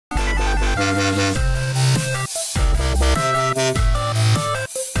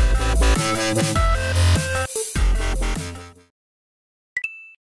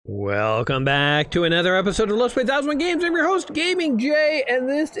Welcome back to another episode of Let's Play 1001 Games. I'm your host, Gaming Jay, and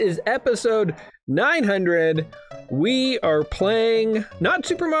this is episode 900. We are playing, not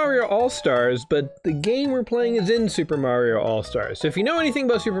Super Mario All-Stars, but the game we're playing is in Super Mario All-Stars. So if you know anything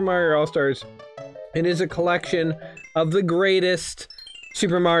about Super Mario All-Stars, it is a collection of the greatest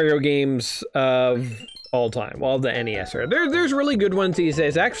Super Mario games of all time. Well, the NES era. There's really good ones these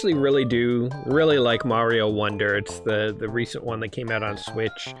days. I actually really like Mario Wonder. It's the recent one that came out on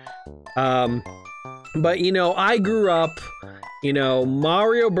Switch. But you know, I grew up, you know,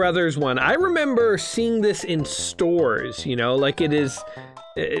 Mario Brothers 1. I remember seeing this in stores, you know, like it is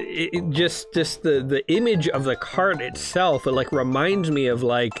just the image of the cart itself. It like reminds me of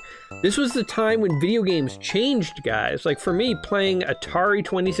like, this was the time when video games changed, guys. Like for me, playing Atari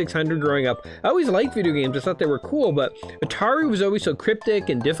 2600 growing up, I always liked video games. I thought they were cool, but Atari was always so cryptic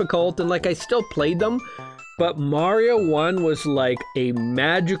and difficult, and like I still played them. But Mario 1 was like a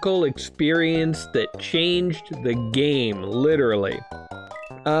magical experience that changed the game, literally.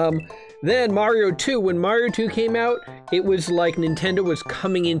 Then Mario 2, when Mario 2 came out, it was like Nintendo was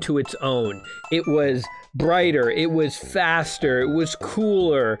coming into its own. It was brighter, it was faster, it was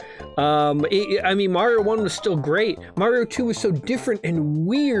cooler. I mean, Mario 1 was still great. Mario 2 was so different and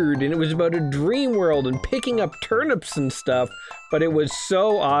weird, and it was about a dream world and picking up turnips and stuff, but it was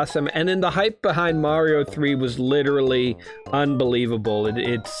so awesome. And then the hype behind Mario 3 was literally unbelievable.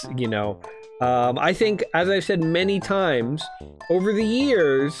 It's, you know, I think, as I've said many times, over the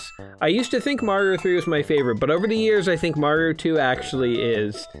years, I used to think Mario 3 was my favorite, but over the years, I think Mario 2 actually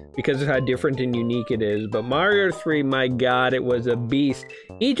is, because of how different and unique it is. But Mario 3, my God, it was a beast.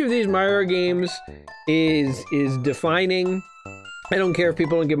 Each of these Mario games is defining. I don't care if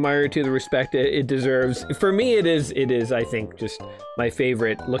people don't give Mario 2 the respect it deserves. For me, it is, I think, just my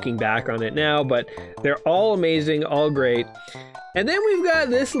favorite looking back on it now, but they're all amazing, all great. And then we've got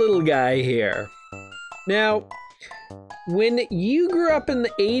this little guy here. Now, when you grew up in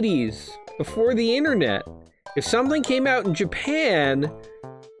the 80s, before the internet, if something came out in Japan,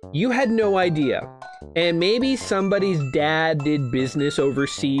 you had no idea. And maybe somebody's dad did business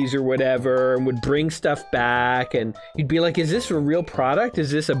overseas or whatever and would bring stuff back, and you'd be like, is this a real product? Is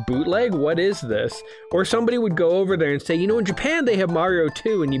this a bootleg? What is this? Or somebody would go over there and say, you know, in Japan they have Mario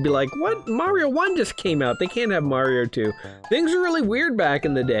 2, and you'd be like, what? Mario 1 just came out. They can't have Mario 2. Things were really weird back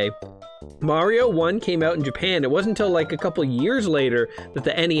in the day. Mario 1 came out in Japan. It wasn't until like a couple years later that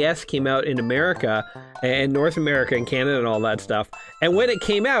the NES came out in America and North America and Canada and all that stuff. And when it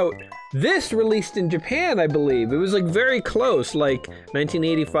came out, this released in Japan, I believe. It was like very close, like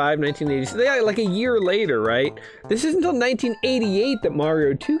 1985, 1986, like a year later, right? This isn't until 1988 that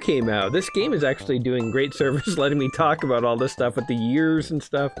Mario 2 came out. This game is actually doing great service letting me talk about all this stuff with the years and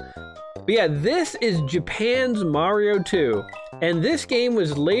stuff. But yeah, this is Japan's Mario 2. And this game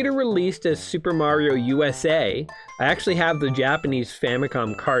was later released as Super Mario USA. I actually have the Japanese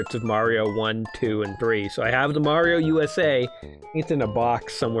Famicom carts of Mario 1, 2, and 3. So I have the Mario USA. It's in a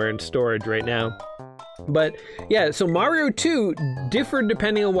box somewhere in storage right now. But yeah, so Mario 2 differed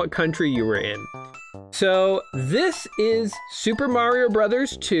depending on what country you were in. So this is Super Mario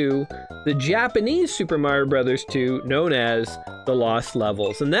Brothers 2, the Japanese Super Mario Brothers 2, known as The Lost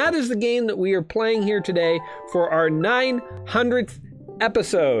Levels. And that is the game that we are playing here today for our 900th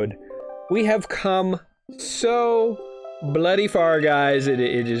episode. We have come so bloody far, guys. It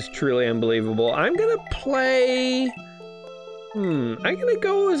is truly unbelievable. I'm gonna play... I'm gonna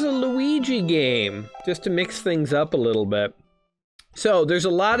go as a Luigi game, just to mix things up a little bit. So there's a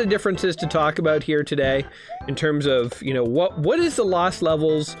lot of differences to talk about here today in terms of, you know, what is The Lost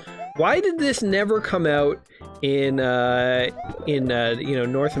Levels? Why did this never come out in you know,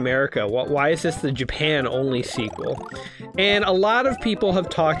 North America? Why is this the Japan only sequel? And a lot of people have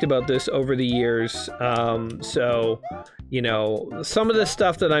talked about this over the years. So, you know, some of the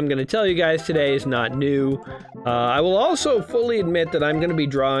stuff that I'm going to tell you guys today is not new. I will also fully admit that I'm going to be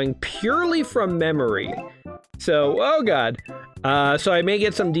drawing purely from memory. So, oh God. So I may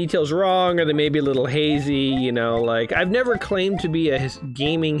get some details wrong, or they may be a little hazy, you know, like, I've never claimed to be a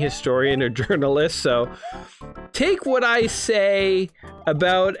gaming historian or journalist, so take what I say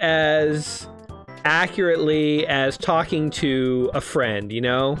about as accurately as talking to a friend, you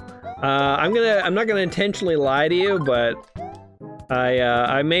know? I'm not gonna intentionally lie to you, but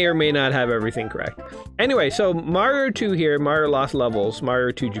I may or may not have everything correct. Anyway, so Mario 2 here, Mario Lost Levels,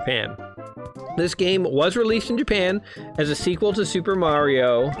 Mario 2 Japan. This game was released in Japan as a sequel to Super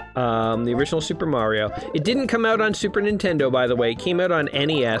Mario, the original Super Mario. It didn't come out on Super Nintendo, by the way. It came out on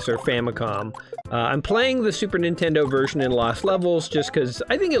NES or Famicom. I'm playing the Super Nintendo version in Lost Levels just because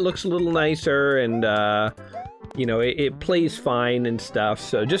I think it looks a little nicer, and you know, it plays fine and stuff.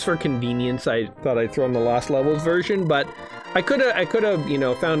 So just for convenience, I thought I'd throw in the Lost Levels version, but I could have, you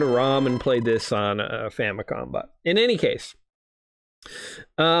know, found a ROM and played this on a Famicom. But in any case,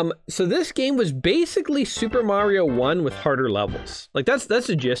 so this game was basically Super Mario 1 with harder levels. Like that's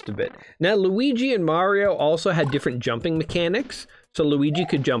the gist of it. Now Luigi and Mario also had different jumping mechanics. So Luigi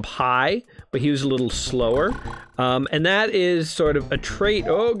could jump high, but he was a little slower. And that is sort of a trait,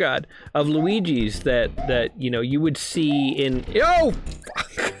 oh god, of Luigi's that you know, you would see in in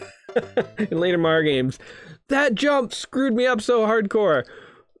later Mario games. That jump screwed me up so hardcore.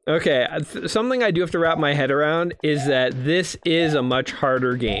 Okay, something I do have to wrap my head around is that this is a much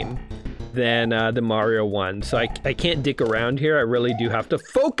harder game than the Mario one. So I can't dick around here. I really do have to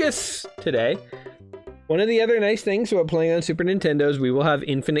focus today. One of the other nice things about playing on Super Nintendo is we will have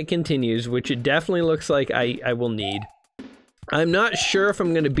infinite continues, which it definitely looks like I will need. I'm not sure if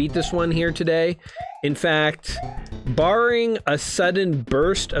I'm going to beat this one here today. In fact, barring a sudden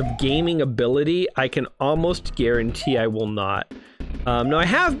burst of gaming ability, I can almost guarantee I will not. Now, I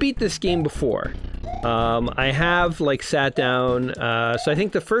have beat this game before. I have, like, sat down. So I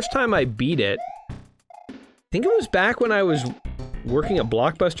think the first time I beat it, I think it was back when I was working at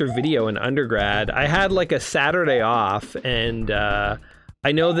Blockbuster Video in undergrad. I had like a Saturday off, and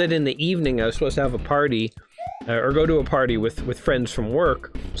I know that in the evening I was supposed to have a party or go to a party with friends from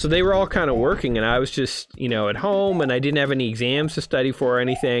work. So they were all kind of working, and I was just, you know, at home, and I didn't have any exams to study for or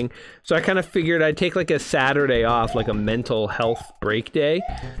anything. So I kind of figured I'd take like a Saturday off, like a mental health break day.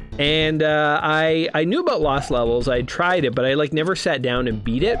 And I knew about Lost Levels. I tried it, but I like never sat down and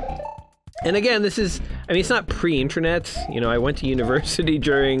beat it. And again, this is, I mean, it's not pre-internet. You know, I went to university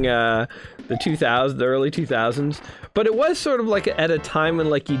during the early 2000s, but it was sort of like at a time when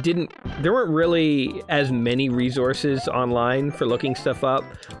like there weren't really as many resources online for looking stuff up.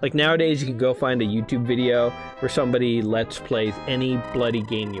 Like nowadays you can go find a YouTube video where somebody let's plays any bloody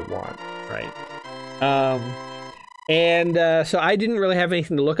game you want, right? So I didn't really have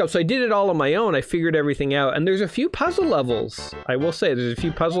anything to look up, so I did it all on my own. I figured everything out, and there's a few puzzle levels. I will say there's a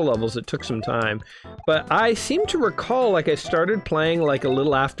few puzzle levels that took some time, but I seem to recall like I started playing like a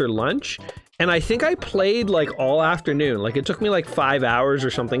little after lunch, and I think I played like all afternoon. Like it took me like 5 hours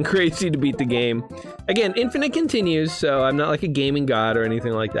or something crazy to beat the game. Again, infinite continues, so I'm not like a gaming god or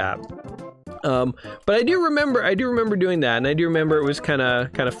anything like that. But I do remember doing that, and I do remember it was kind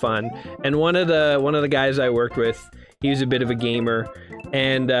of fun. And one of the guys I worked with, he was a bit of a gamer,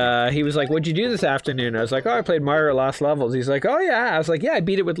 and he was like, "What'd you do this afternoon?" I was like, "Oh, I played Mario Lost Levels." He's like, "Oh yeah." I was like, "Yeah, I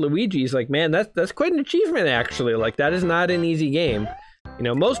beat it with Luigi." He's like, "Man, that's quite an achievement actually. Like that is not an easy game." You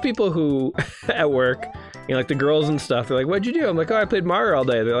know, most people who at work, you know, like the girls and stuff, they're like, "What'd you do?" I'm like, "Oh, I played Mario all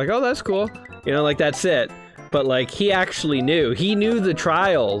day." They're like, "Oh, that's cool." You know, like that's it. But like he actually knew. He knew the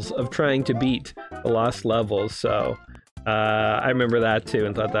trials of trying to beat the Lost Levels. So I remember that too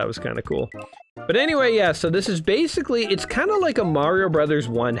and thought that was kind of cool. But anyway, yeah, so this is basically, it's kind of like a Mario Brothers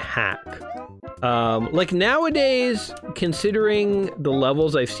 1 hack. Like nowadays, considering the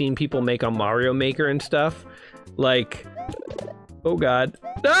levels I've seen people make on Mario Maker and stuff, like, oh god,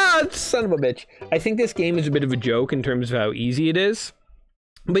 son of a bitch. I think this game is a bit of a joke in terms of how easy it is.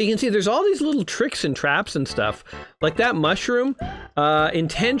 But you can see there's all these little tricks and traps and stuff. Like that mushroom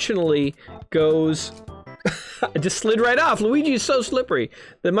intentionally goes... It just slid right off. Luigi is so slippery.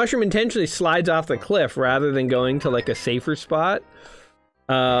 The mushroom intentionally slides off the cliff rather than going to like a safer spot.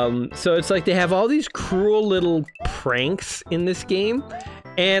 So it's like they have all these cruel little pranks in this game.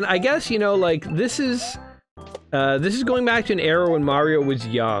 And I guess, you know, like this is going back to an era when Mario was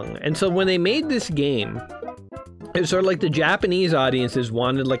young. And so when they made this game, it was sort of like the Japanese audiences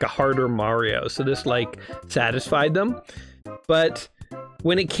wanted like a harder Mario. So this like satisfied them. But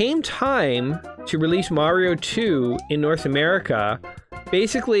when it came time to release Mario 2 in North America,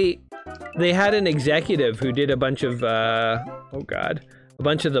 basically they had an executive who did a bunch of, a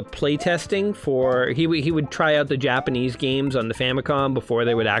bunch of the playtesting for, he would try out the Japanese games on the Famicom before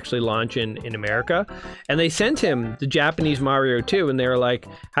they would actually launch in America. And they sent him the Japanese Mario 2, and they were like,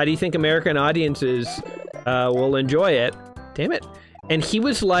 how do you think American audiences will enjoy it? Damn it. And he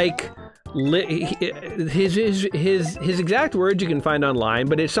was like, his exact words you can find online,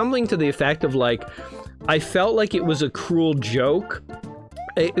 but it's something to the effect of like, I felt like it was a cruel joke.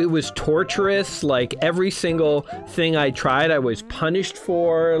 It was torturous. Like every single thing I tried, I was punished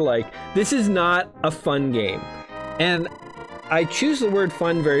for. Like this is not a fun game. And I choose the word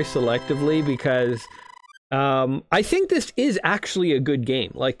fun very selectively because I think this is actually a good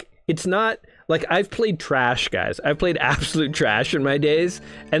game. Like it's not like I've played trash, guys. I've played absolute trash in my days,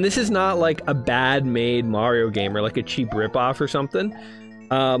 and this is not like a bad made Mario game or like a cheap ripoff or something.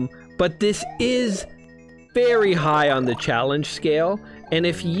 But this is very high on the challenge scale. And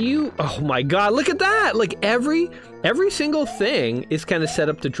if you, oh my God, look at that! Like every single thing is kind of set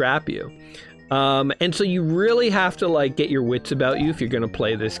up to trap you. And so you really have to like get your wits about you if you're gonna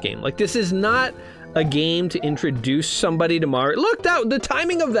play this game. Like this is not a game to introduce somebody to Mario. Look, the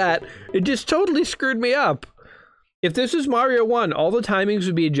timing of that, it just totally screwed me up. If this was Mario 1, all the timings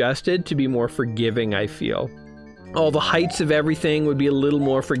would be adjusted to be more forgiving, I feel. All the heights of everything would be a little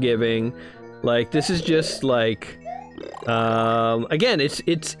more forgiving. Like, this is just like, again,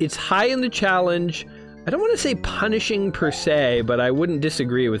 it's high in the challenge. I don't want to say punishing per se, but I wouldn't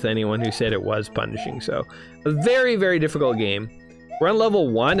disagree with anyone who said it was punishing. So, a very, very difficult game. We're on level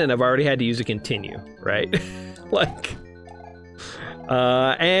 1 and I've already had to use a continue, right? Like,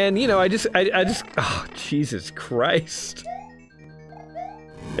 and you know, I just, oh, Jesus Christ.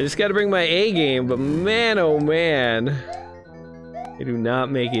 I just gotta bring my A game, but man, oh man. They do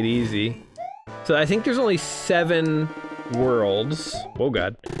not make it easy. So I think there's only 7 worlds. Oh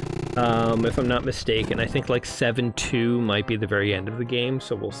God. If I'm not mistaken, I think like 7-2 might be the very end of the game,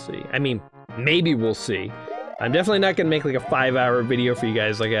 so we'll see. I mean, maybe we'll see. I'm definitely not gonna make like a 5-hour video for you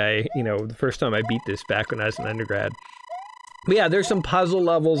guys like you know, the first time I beat this back when I was an undergrad. But yeah, there's some puzzle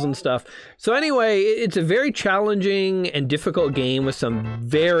levels and stuff. So anyway, it's a very challenging and difficult game with some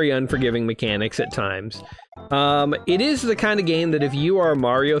very unforgiving mechanics at times. It is the kind of game that if you are a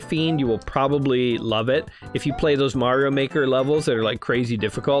Mario fiend, you will probably love it. If you play those Mario Maker levels that are like crazy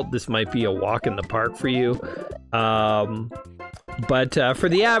difficult, this might be a walk in the park for you. But for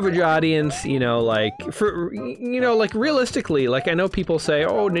the average audience, you know, like, like realistically, like I know people say,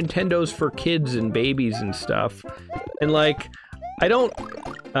 oh, Nintendo's for kids and babies and stuff. And like, I don't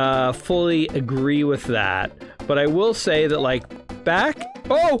fully agree with that. But I will say that like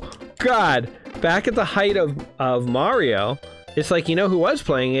oh God, back at the height of Mario, it's like, you know who was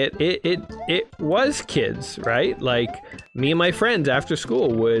playing it? It was kids, right? Like, me and my friends after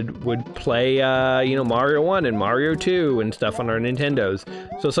school would play, you know, Mario 1 and Mario 2 and stuff on our Nintendos.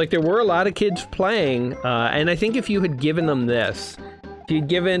 So it's like there were a lot of kids playing, and I think if you had given them this, if you'd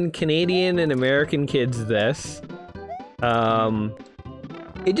given Canadian and American kids this,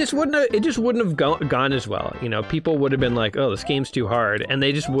 it just wouldn't have gone as well. You know, people would have been like, oh, this game's too hard, and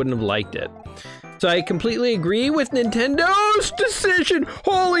they just wouldn't have liked it. So I completely agree with Nintendo's decision.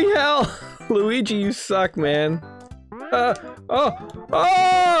 Holy hell! Luigi, you suck, man. Oh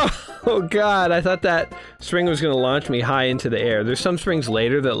God, I thought that spring was gonna launch me high into the air. There's some springs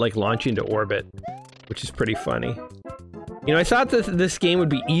later that like launch you into orbit, which is pretty funny. You know, I thought that this game would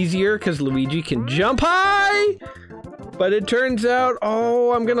be easier because Luigi can jump high, but it turns out,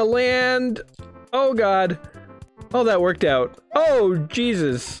 oh, I'm gonna land. Oh God. Oh, that worked out. Oh,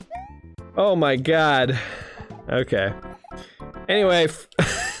 Jesus. Oh my God. Okay. Anyway,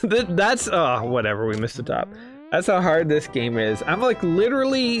 that's, oh, whatever, we missed the top. That's how hard this game is. I'm like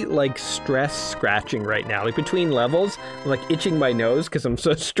literally like stress scratching right now. Like between levels, I'm like itching my nose because I'm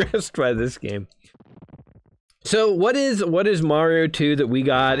so stressed by this game. So what is Mario 2 that we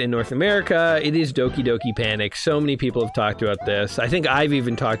got in North America? It is Doki Doki Panic. So many people have talked about this. I think I've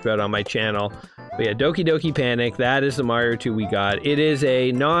even talked about it on my channel. But yeah, Doki Doki Panic, that is the Mario 2 we got. It is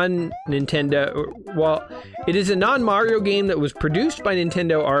a non-Nintendo, well, it is a non-Mario game that was produced by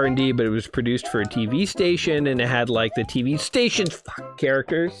Nintendo R&D, but it was produced for a TV station, and it had like the TV station's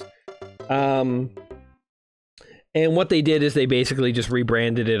characters. And what they did is they basically just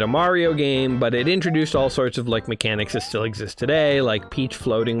rebranded it a Mario game, but it introduced all sorts of like mechanics that still exist today, like Peach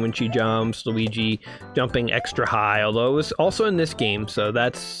floating when she jumps, Luigi jumping extra high, although it was also in this game, so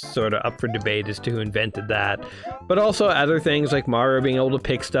that's sort of up for debate as to who invented that. But also other things like Mario being able to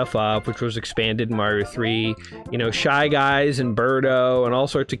pick stuff up, which was expanded in Mario 3, you know, Shy Guys and Birdo and all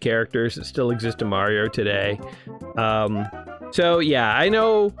sorts of characters that still exist in Mario today. So yeah, I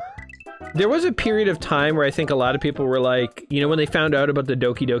know there was a period of time where I think a lot of people were like, you know, when they found out about the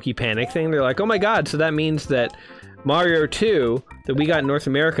Doki Doki Panic thing, they're like, oh my God, so that means that Mario 2 that we got in North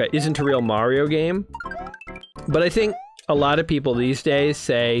America isn't a real Mario game. But I think a lot of people these days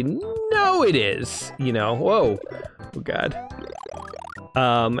say, no, it is, you know, whoa, oh God.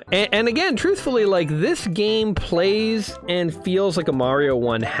 And again, truthfully, like this game plays and feels like a Mario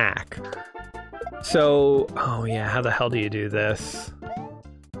 1 hack. So, oh yeah, how the hell do you do this?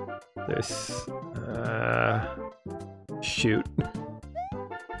 There's, shoot.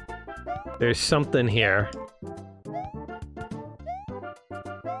 There's something here.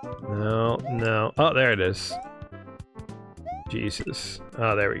 No, no. Oh, there it is. Jesus.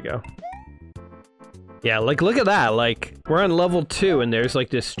 Oh, there we go. Yeah, like, look at that. Like, we're on level 2, and there's, like,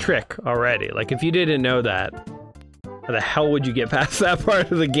 this trick already. Like, if you didn't know that, how the hell would you get past that part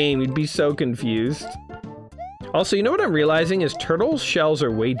of the game? You'd be so confused. Also, you know what I'm realizing is turtle shells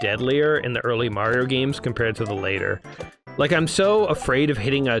are way deadlier in the early Mario games compared to the later. Like, I'm so afraid of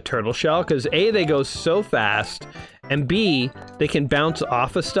hitting a turtle shell because A, they go so fast, and B, they can bounce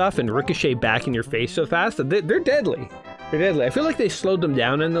off of stuff and ricochet back in your face so fast that they're deadly. They're deadly. I feel like they slowed them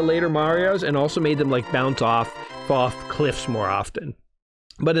down in the later Marios and also made them like bounce off, fall off cliffs more often.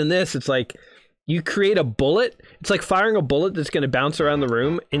 But in this, it's like you create a bullet. It's like firing a bullet that's going to bounce around the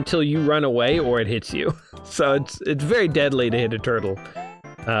room until you run away or it hits you. So it's very deadly to hit a turtle.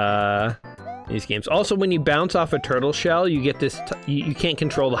 These games. Also, when you bounce off a turtle shell, you get this. You can't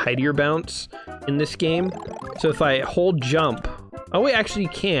control the height of your bounce in this game. So if I hold jump, oh wait, actually you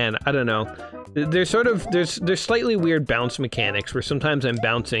can. I don't know. There's slightly weird bounce mechanics where sometimes I'm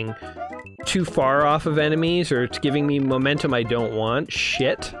bouncing too far off of enemies or it's giving me momentum I don't want.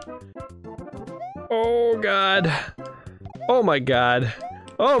 Shit. Oh god. Oh my god.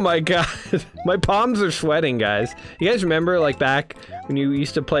 Oh my god. My palms are sweating, guys. You guys remember like back when you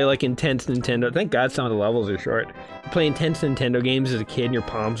used to play like intense Nintendo? Thank god some of the levels are short. You play intense Nintendo games as a kid and your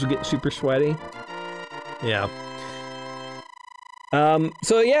palms would get super sweaty. Yeah.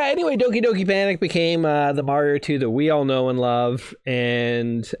 So yeah, anyway, Doki Doki Panic became the Mario 2 that we all know and love.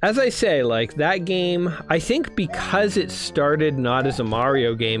 And as I say, like that game, I think because it started not as a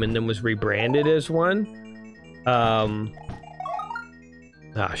Mario game and then was rebranded as one.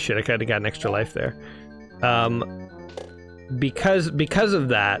 Ah, shit, I kinda got an extra life there. Because of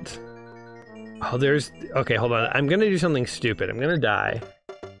that. Oh, okay, hold on. I'm gonna do something stupid. I'm gonna die.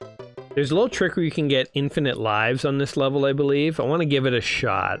 There's a little trick where you can get infinite lives on this level, I believe. I want to give it a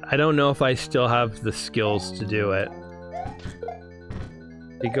shot. I don't know if I still have the skills to do it.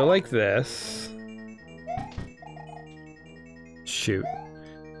 You go like this. Shoot.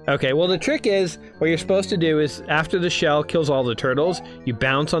 Okay, well the trick is, what you're supposed to do is, after the shell kills all the turtles, you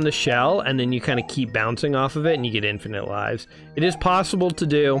bounce on the shell, and then you kind of keep bouncing off of it, and you get infinite lives. It is possible to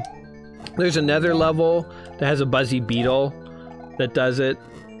do. There's another level that has a buzzy beetle that does it.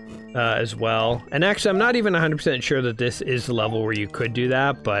 As well. And actually, I'm not even 100% sure that this is the level where you could do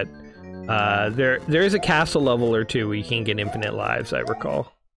that, but there is a castle level or two where you can get infinite lives, I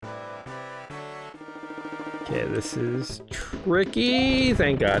recall. Okay, this is tricky.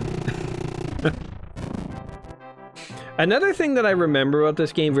 Thank God. Another thing that I remember about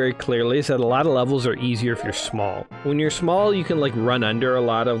this game very clearly is that a lot of levels are easier if you're small. When you're small, you can like run under a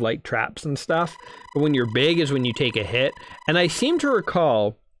lot of like traps and stuff, but when you're big is when you take a hit. And I seem to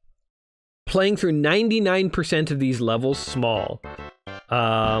recall playing through 99% of these levels small.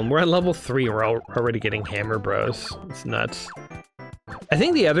 We're on level 3, we're already getting Hammer Bros. It's nuts. I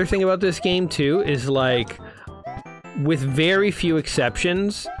think the other thing about this game too is like, with very few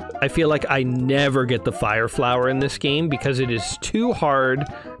exceptions, I feel like I never get the Fire Flower in this game because it is too hard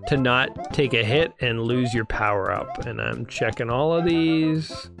to not take a hit and lose your power up. And I'm checking all of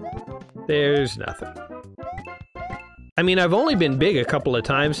these. There's nothing. I mean, I've only been big a couple of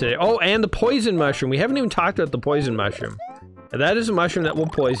times today. Oh, and the poison mushroom. We haven't even talked about the poison mushroom. That is a mushroom that will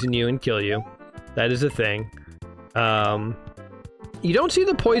poison you and kill you. That is a thing. You don't see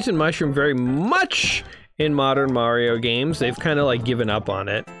the poison mushroom very much in modern Mario games. They've kind of like given up on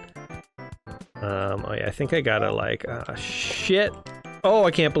it. Oh yeah, I think I gotta like, shit. Oh,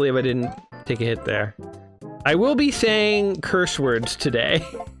 I can't believe I didn't take a hit there. I will be saying curse words today.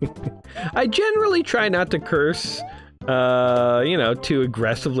 I generally try not to curse. You know, too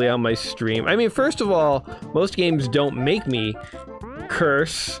aggressively on my stream. I mean, first of all, most games don't make me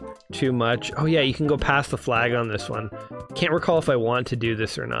curse too much. Oh yeah, you can go past the flag on this one. Can't recall if I want to do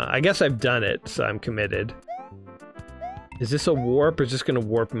this or not. I guess I've done it, so I'm committed. Is this a warp or is this gonna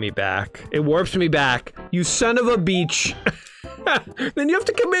warp me back? It warps me back. You son of a beach. Then you have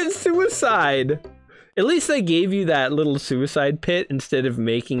to commit suicide. At least they gave you that little suicide pit instead of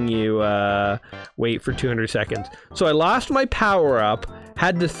making you wait for 200 seconds. So I lost my power up,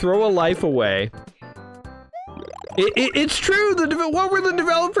 had to throw a life away. It's true. What were the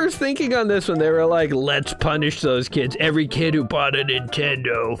developers thinking on this one? They were like, let's punish those kids. Every kid who bought a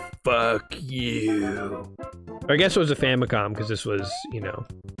Nintendo, fuck you. Or I guess it was a Famicom because this was, you know,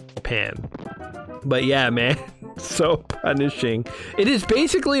 Japan. But yeah, man. So punishing. It is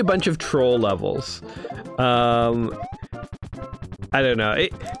basically a bunch of troll levels. I don't know.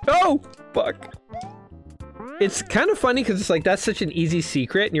 Oh, fuck. It's kind of funny because it's like, that's such an easy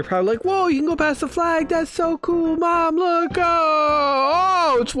secret, and you're probably like, whoa, you can go past the flag, that's so cool, Mom, look,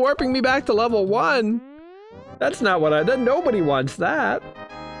 oh, it's warping me back to level 1. That's not what nobody wants that.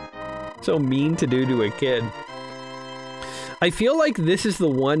 So mean to do to a kid. I feel like this is the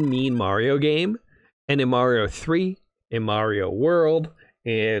one mean Mario game. And in Mario 3, in Mario World,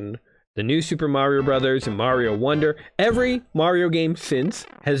 in the new Super Mario Brothers and Mario Wonder. Every Mario game since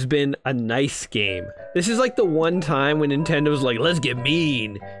has been a nice game. This is like the one time when Nintendo was like, let's get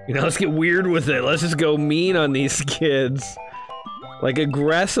mean. You know, let's get weird with it. Let's just go mean on these kids. Like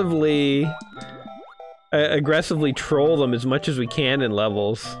aggressively troll them as much as we can in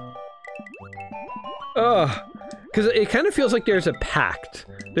levels. Ugh. Because it kind of feels like there's a pact.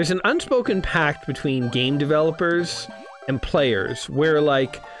 There's an unspoken pact between game developers and players, where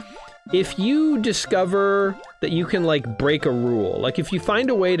like, if you discover that you can like break a rule, like if you find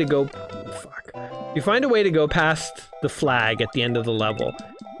a way to go, you find a way to go past the flag at the end of the level,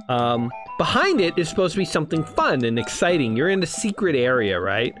 behind it is supposed to be something fun and exciting. You're in a secret area,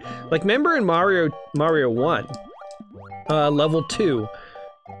 right? Like remember in Mario 1, level 2,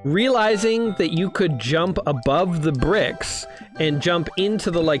 realizing that you could jump above the bricks and jump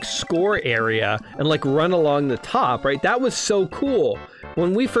into the like score area and like run along the top, right? That was so cool.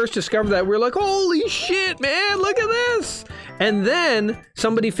 When we first discovered that, we were like, holy shit, man, look at this. And then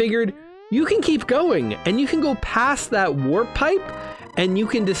somebody figured you can keep going and you can go past that warp pipe and you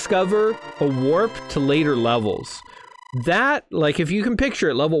can discover a warp to later levels. That, like, if you can picture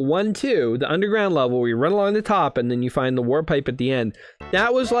it, level 1, 2, the underground level where you run along the top and then you find the warp pipe at the end,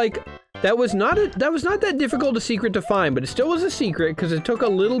 that was like, that was not that difficult a secret to find, but it still was a secret because it took a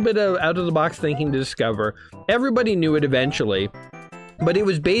little bit of out-of-the-box thinking to discover. Everybody knew it eventually, but it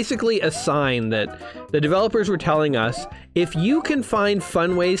was basically a sign that the developers were telling us, if you can find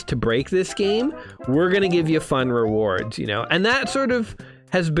fun ways to break this game, we're going to give you fun rewards, you know? And that sort of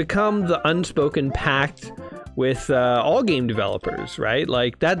has become the unspoken pact with all game developers, right?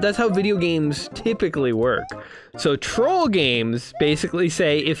 Like that's how video games typically work. So troll games basically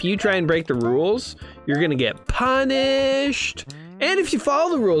say if you try and break the rules, you're gonna get punished. And if you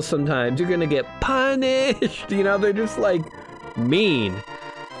follow the rules sometimes, you're gonna get punished. You know, they're just like mean.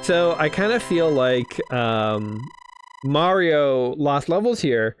 So I kind of feel like Mario Lost Levels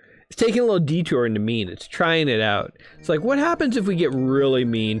here is taking a little detour into mean. It's trying it out. It's like, what happens if we get really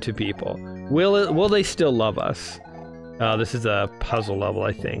mean to people? Will they still love us? This is a puzzle level,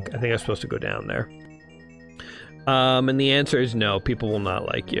 I think. I think I'm supposed to go down there. And the answer is no, people will not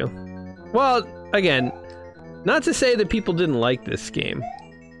like you. Well, again, not to say that people didn't like this game.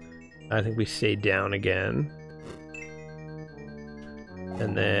 I think we stay down again.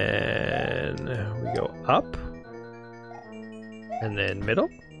 And then we go up. And then middle.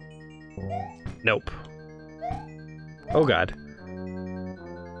 Nope. Oh god.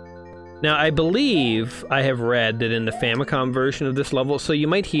 Now I believe I have read that in the Famicom version of this level, so you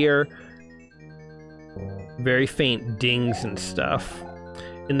might hear very faint dings and stuff.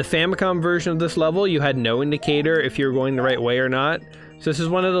 In the Famicom version of this level, you had no indicator if you were going the right way or not. So this is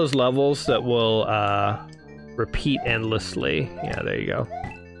one of those levels that will repeat endlessly. Yeah, there you go.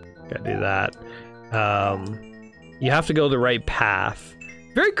 Gotta do that. You have to go the right path.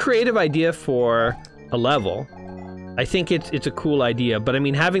 Very creative idea for a level. I think it's a cool idea, but I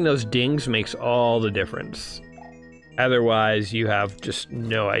mean, having those dings makes all the difference. Otherwise, you have just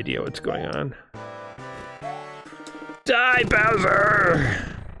no idea what's going on. Die,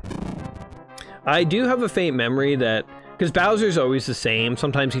 Bowser! I do have a faint memory that, because Bowser's always the same,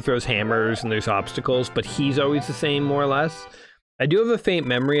 sometimes he throws hammers and there's obstacles, but he's always the same, more or less. I do have a faint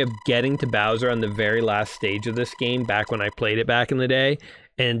memory of getting to Bowser on the very last stage of this game, back when I played it back in the day,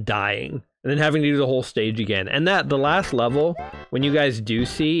 and dying. And then having to do the whole stage again. And the last level, when you guys do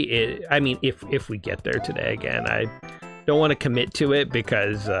see it, I mean, if we get there today again, I don't want to commit to it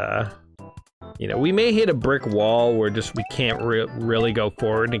because, you know, we may hit a brick wall where just we can't really go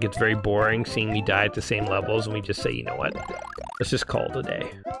forward and it gets very boring seeing me die at the same levels and we just say, you know what, let's just call it a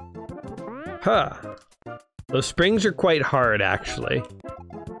day. Huh. Those springs are quite hard, actually.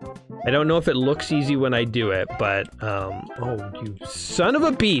 I don't know if it looks easy when I do it, but, oh, you son of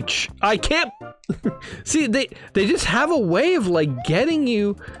a beach! I can't... See, they just have a way of, like, getting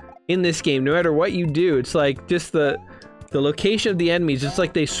you in this game, no matter what you do. It's like, just the location of the enemies, it's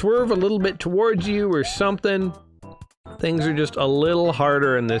like they swerve a little bit towards you or something. Things are just a little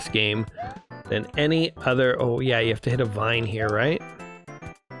harder in this game than any other... Oh, yeah, you have to hit a vine here, right?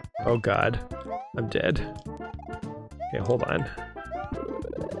 Oh, God. I'm dead. Okay, hold on.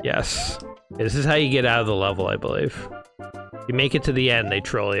 Yes. This is how you get out of the level, I believe. You make it to the end, they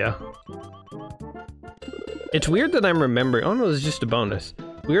troll you. It's weird that I'm remembering... Oh no, this is just a bonus.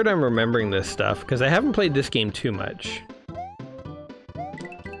 Weird I'm remembering this stuff, because I haven't played this game too much.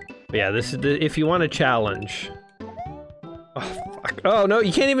 But yeah, this is if you want a challenge. Oh, fuck. Oh no,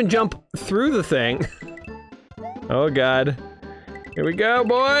 you can't even jump through the thing. Oh god. Here we go,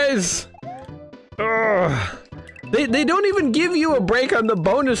 boys! Ugh. They don't even give you a break on the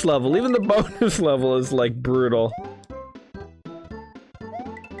bonus level. Even the bonus level is like brutal.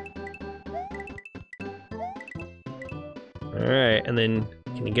 Alright, and then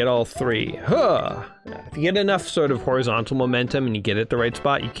can you get all three? Huh! If you get enough sort of horizontal momentum and you get it the right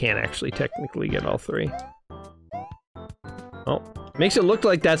spot, you can actually technically get all three. Oh, makes it look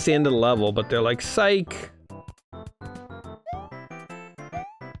like that's the end of the level, but they're like, psych! Oh,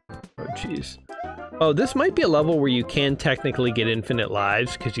 jeez. Oh, this might be a level where you can technically get infinite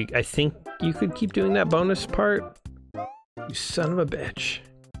lives, because I think you could keep doing that bonus part. You son of a bitch.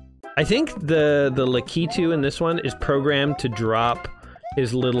 I think the Lakitu in this one is programmed to drop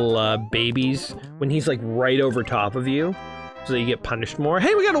his little babies when he's like right over top of you, so that you get punished more.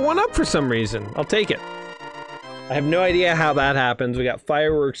 Hey, we got a 1-up for some reason. I'll take it. I have no idea how that happens. We got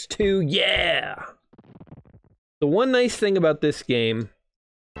fireworks too. Yeah! The one nice thing about this game,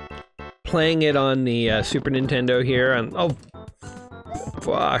 playing it on the Super Nintendo here, and oh,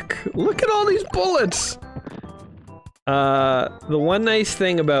 fuck. Look at all these bullets! The one nice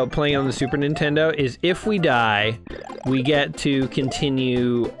thing about playing on the Super Nintendo is if we die, we get to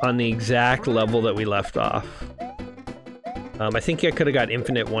continue on the exact level that we left off. I think I could have got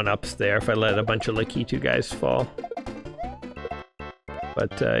infinite 1-ups there if I let a bunch of Lakitu guys fall.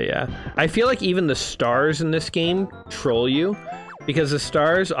 But, yeah. I feel like even the stars in this game troll you, because the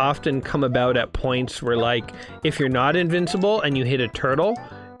stars often come about at points where, like, if you're not invincible and you hit a turtle,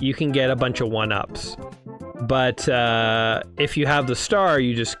 you can get a bunch of 1-ups. But if you have the star,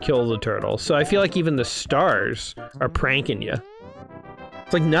 you just kill the turtle. So I feel like even the stars are pranking you.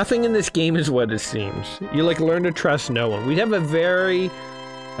 It's like nothing in this game is what it seems. You like learn to trust no one. We'd have a very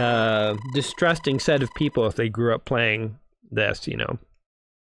distrusting set of people if they grew up playing this, you know.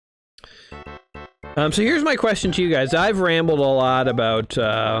 So here's my question to you guys. I've rambled a lot about,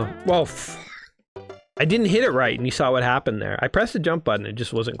 well, I didn't hit it right, and you saw what happened there. I pressed the jump button, it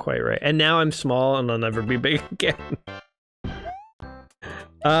just wasn't quite right. And now I'm small, and I'll never be big again.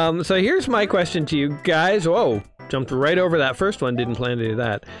 So here's my question to you guys. Whoa, jumped right over that first one, didn't plan to do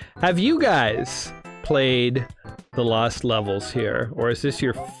that. Have you guys played the Lost Levels here? Or is this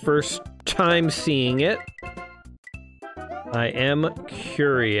your first time seeing it? I am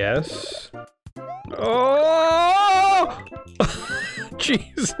curious. Oh!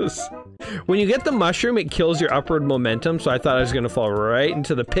 Jesus. When you get the mushroom, it kills your upward momentum, so I thought I was gonna fall right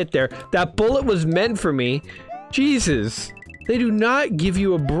into the pit there. That bullet was meant for me. Jesus. They do not give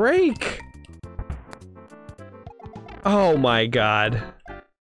you a break. Oh my god.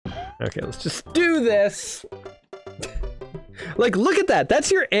 Okay, let's just do this. Like, look at that.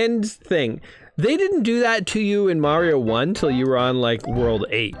 That's your end thing. They didn't do that to you in Mario 1 till you were on, like, World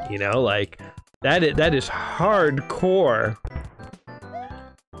 8, you know? Like, that is hardcore.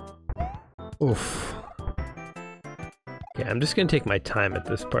 Oof. Okay, I'm just gonna take my time at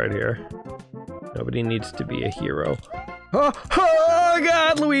this part here. Nobody needs to be a hero. Oh, oh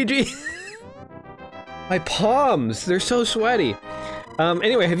god, Luigi! My palms, they're so sweaty.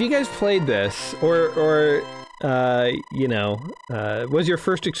 Anyway, have you guys played this? Or you know, was your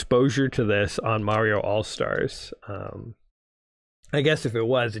first exposure to this on Mario All-Stars? I guess if it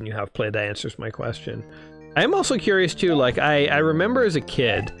was and you have played, that answers my question. I am also curious too, like, I remember as a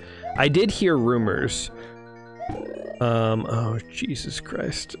kid, I did hear rumors. Oh, Jesus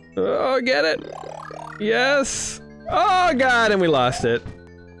Christ. Oh, get it! Yes! Oh, God, and we lost it.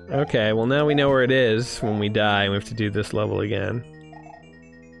 Okay, well, now we know where it is when we die, and we have to do this level again.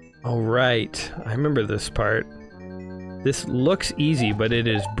 Oh, right. I remember this part. This looks easy, but it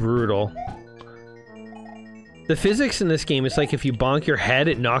is brutal. The physics in this game, it's like if you bonk your head,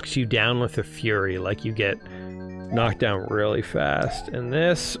 it knocks you down with a fury. Like, you get knocked down really fast. And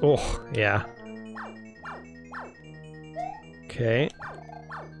this, oh, yeah. Okay.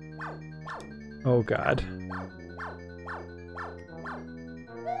 Oh, God.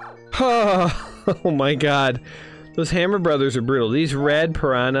 Oh my god. Those Hammer Brothers are brutal. These red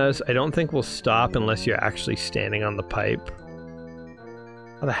piranhas, I don't think will stop unless you're actually standing on the pipe.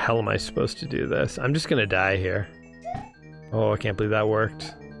 How the hell am I supposed to do this? I'm just gonna die here. Oh, I can't believe that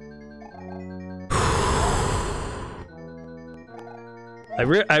worked.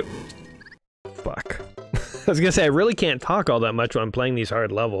 Fuck. I was gonna say, I really can't talk all that much when I'm playing these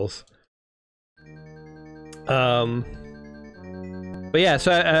hard levels. But yeah,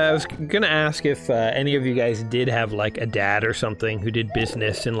 so I was gonna ask if any of you guys did have, like, a dad or something who did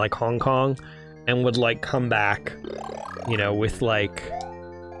business in, like, Hong Kong and would, like, come back, you know, with, like,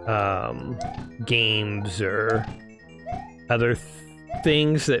 games or other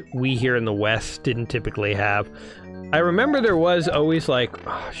things that we here in the West didn't typically have. I remember there was always, like,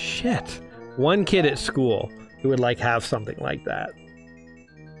 oh, shit, one kid at school who would like have something like that.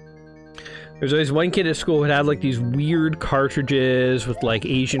 There's always one kid at school who had like these weird cartridges with like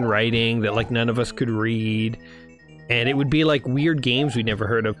Asian writing that like none of us could read. And it would be like weird games we'd never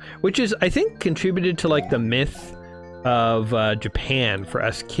heard of, which is, I think, contributed to like the myth of Japan for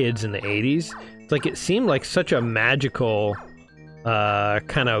us kids in the 80s. It's like it seemed like such a magical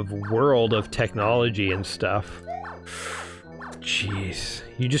kind of world of technology and stuff. Jeez,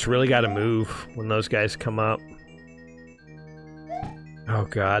 you just really got to move when those guys come up. Oh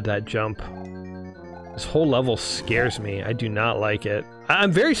god, that jump. This whole level scares me. I do not like it.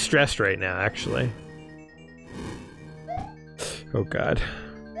 I'm very stressed right now, actually. Oh god.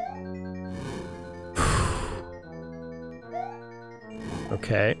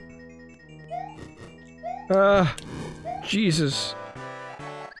 Okay. Jesus.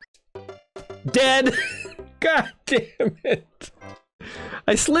 Dead! God damn it!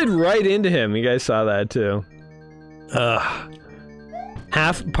 I slid right into him. You guys saw that too.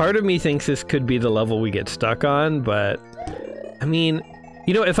 Part of me thinks this could be the level we get stuck on, but I mean,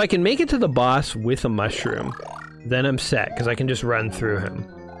 you know, if I can make it to the boss with a mushroom, then I'm set, because I can just run through him.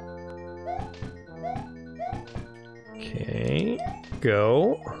 Okay,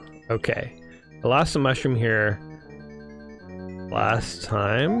 go. Okay, I lost a mushroom here last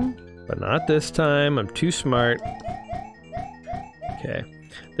time, but not this time. I'm too smart. Okay,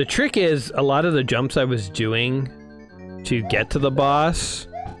 the trick is a lot of the jumps I was doing to get to the boss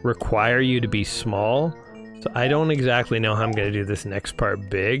require you to be small, so I don't exactly know how I'm gonna do this next part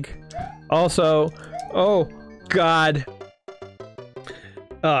big. Also, oh god,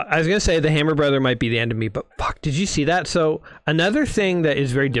 I was gonna say the Hammer Brother might be the end of me, but fuck, did you see that? So another thing that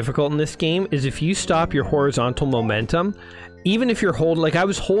is very difficult in this game is if you stop your horizontal momentum, even if you're holding, like I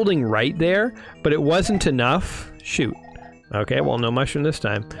was holding right there, but it wasn't enough. Shoot. Okay, well, no mushroom this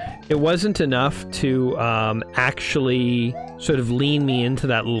time. It wasn't enough to actually sort of lean me into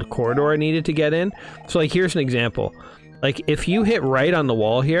that little corridor I needed to get in. So, like, here's an example. Like, if you hit right on the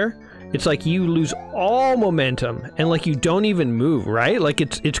wall here, it's like you lose all momentum, and, like, you don't even move, right? Like,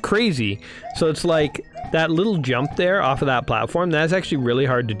 it's crazy. So it's like that little jump there off of that platform, that's actually really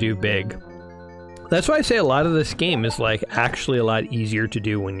hard to do big. That's why I say a lot of this game is, like, actually a lot easier to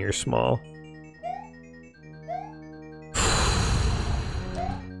do when you're small.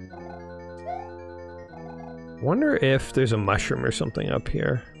 Wonder if there's a mushroom or something up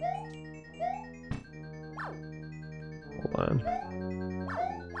here. Hold on.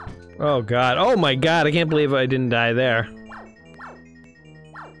 Oh god. Oh my god, I can't believe I didn't die there.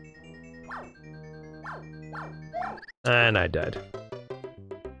 And I died.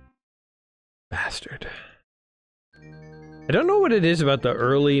 Bastard. I don't know what it is about the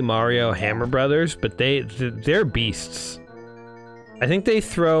early Mario Hammer Brothers, but they're beasts. I think they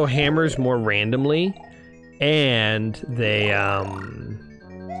throw hammers more randomly, and they,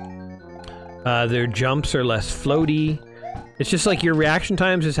 their jumps are less floaty. It's just like your reaction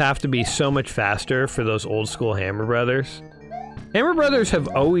times just have to be so much faster for those old school Hammer Brothers. Hammer Brothers have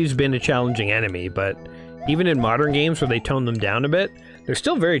always been a challenging enemy, but even in modern games where they tone them down a bit, they're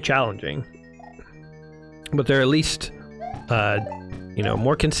still very challenging. But they're at least, you know,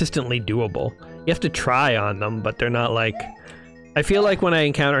 more consistently doable. You have to try on them, but they're not like... I feel like when I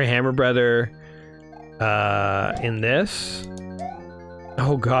encounter a Hammer Brother in this...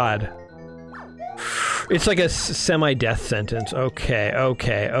 Oh god. It's like a semi-death sentence. Okay,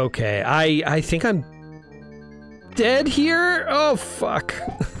 okay, okay. I think I'm dead here? Oh, fuck.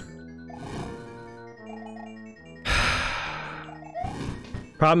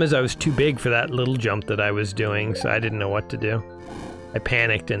 Problem is I was too big for that little jump that I was doing, so I didn't know what to do. I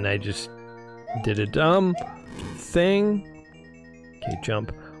panicked and I just did a dumb thing. Okay,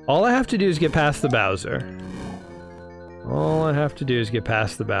 jump. All I have to do is get past the Bowser. All I have to do is get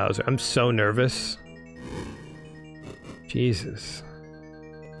past the Bowser. I'm so nervous. Jesus.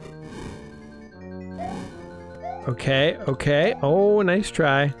 Okay, okay. Oh, nice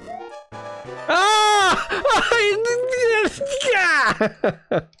try. Ah!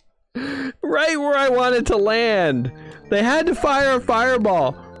 Right where I wanted to land. They had to fire a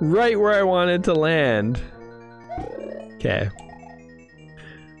fireball right where I wanted to land. Okay.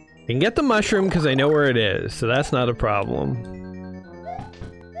 I can get the mushroom because I know where it is, so that's not a problem.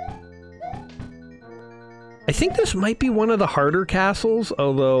 I think this might be one of the harder castles,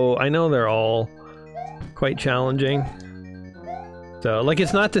 although I know they're all quite challenging. So, like,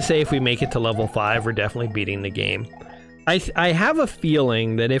 it's not to say if we make it to level 5, we're definitely beating the game. I have a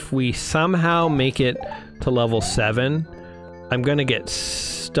feeling that if we somehow make it to level 7, I'm gonna get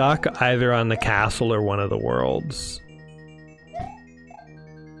stuck either on the castle or one of the worlds.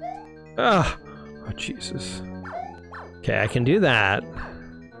 Ah, oh Jesus. Okay, I can do that.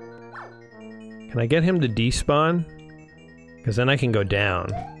 Can I get him to despawn? Because then I can go down.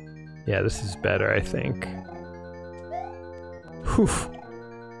 Yeah, this is better, I think. Oof.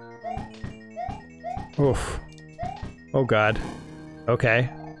 Oof. Oh god. Okay.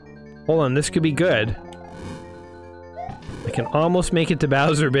 Hold on, this could be good. I can almost make it to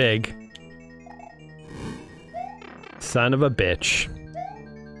Bowser Big. Son of a bitch.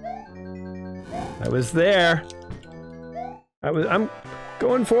 I was there. I'm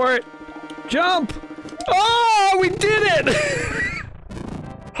going for it. Jump! Oh, we did it!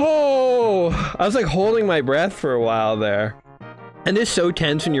 Oh, I was like holding my breath for a while there. And it's so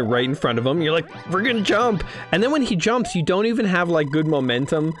tense when you're right in front of him. You're like, we're gonna jump. And then when he jumps, you don't even have like good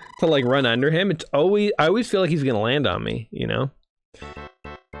momentum to like run under him. It's always, I always feel like he's gonna land on me, you know?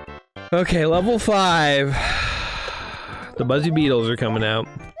 Okay, level 5. The Buzzy Beetles are coming out.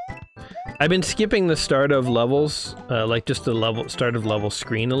 I've been skipping the start of levels, like just the start of level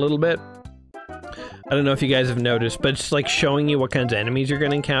screen a little bit. I don't know if you guys have noticed, but it's like showing you what kinds of enemies you're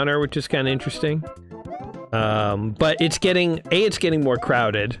gonna encounter, which is kind of interesting. But it's getting, A, it's getting more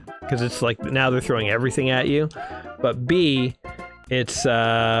crowded, because it's like, now they're throwing everything at you. But B, it's,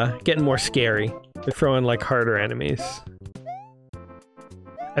 getting more scary. They're throwing, like, harder enemies.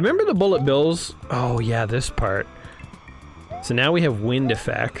 I remember the bullet bills. Oh, yeah, this part. So now we have wind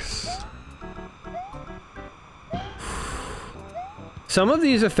effects. Some of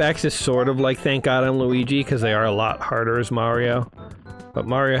these effects is sort of like Thank God I'm Luigi, because they are a lot harder as Mario. But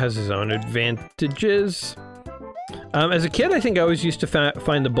Mario has his own advantages. As a kid, I think I always used to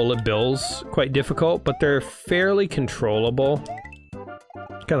find the bullet bills quite difficult, but they're fairly controllable.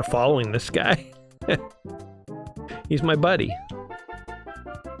 Kind of following this guy. He's my buddy.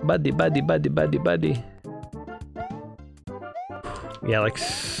 Buddy, buddy, buddy, buddy, buddy. Yeah, like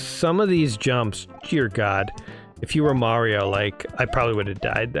some of these jumps, dear God. If you were Mario, like, I probably would have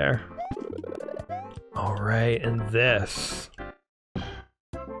died there. Alright, and this.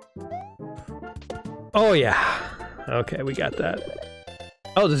 Oh yeah. Okay, we got that.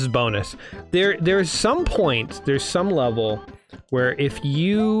 Oh, this is bonus. There's some point, there's some level where if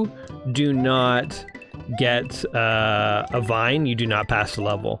you do not get a vine, you do not pass the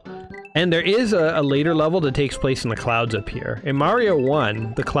level. And there is a later level that takes place in the clouds up here. In Mario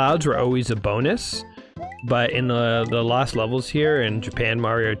 1, the clouds were always a bonus, but in the lost levels here in Japan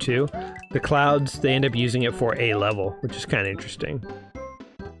Mario 2, the clouds, they end up using it for a level, which is kind of interesting.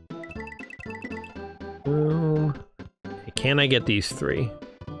 Boom. Can I get these 3?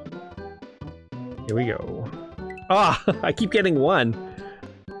 Here we go. Ah, oh, I keep getting 1.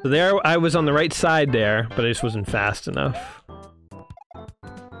 So there, I was on the right side there, but I just wasn't fast enough.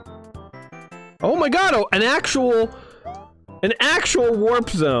 Oh my god, oh, an actual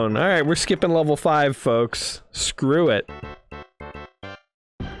warp zone. Alright, we're skipping level 5, folks. Screw it.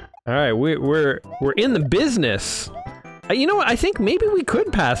 Alright, we're in the business. You know what, I think maybe we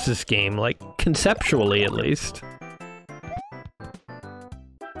could pass this game, like, conceptually at least.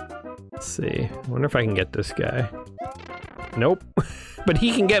 Let's see. I wonder if I can get this guy. Nope. But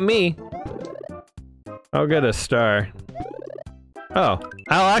he can get me. I'll get a star. Oh,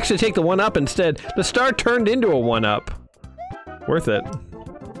 I'll actually take the 1-up instead. The star turned into a 1-up. Worth it.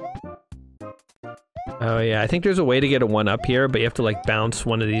 Oh yeah, I think there's a way to get a 1-up here, but you have to like bounce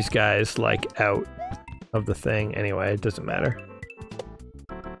one of these guys like out of the thing. Anyway, it doesn't matter.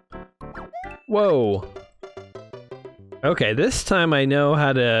 Whoa. Okay, this time I know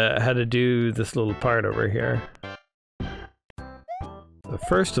how to do this little part over here. So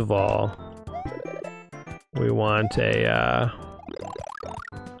first of all, we want a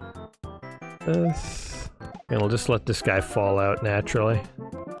this, and we'll just let this guy fall out naturally.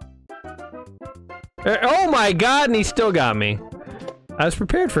 Oh my god, and he still got me. I was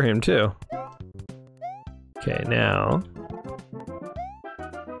prepared for him too. Okay, now.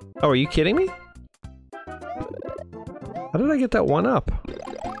 Oh, are you kidding me? How did I get that 1-up?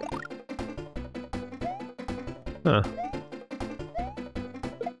 Huh.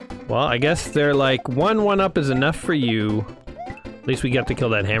 Well, I guess they're like, 1-up is enough for you. At least we got to kill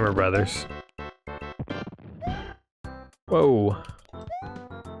that Hammer Brothers. Whoa.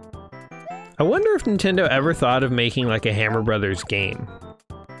 I wonder if Nintendo ever thought of making like a Hammer Brothers game.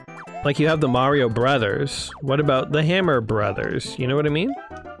 Like you have the Mario Brothers. What about the Hammer Brothers? You know what I mean?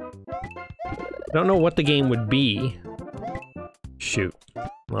 I don't know what the game would be. Shoot.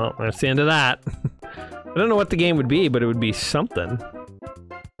 Well, that's the end of that. I don't know what the game would be, but it would be something.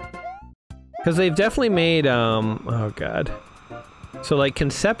 Because they've definitely made, oh god. So like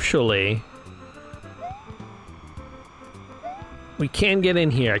conceptually, we can get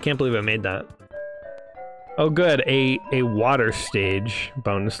in here. I can't believe I made that. Oh good, a water stage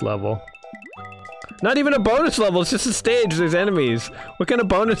bonus level. Not even a bonus level, it's just a stage, there's enemies. What kind of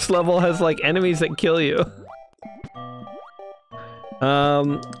bonus level has, like, enemies that kill you?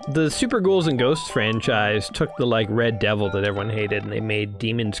 The Super Ghouls and Ghosts franchise took the, like, Red Devil that everyone hated and they made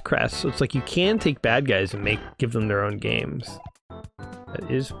Demon's Crest. So it's like you can take bad guys and give them their own games. That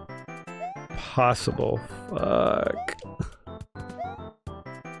is possible. Fuck.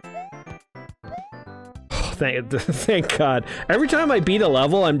 Oh, thank God. Every time I beat a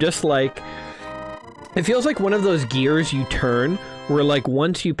level, I'm just like... It feels like one of those gears you turn, where like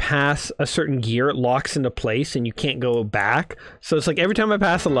once you pass a certain gear, it locks into place and you can't go back. So it's like every time I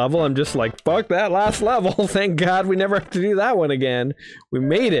pass a level, I'm just like, fuck that last level. Thank God we never have to do that one again. We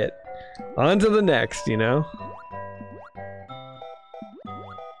made it. On to the next, you know?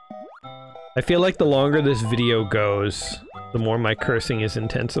 I feel like the longer this video goes, the more my cursing is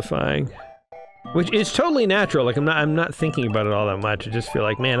intensifying. Which is totally natural, like I'm not thinking about it all that much. I just feel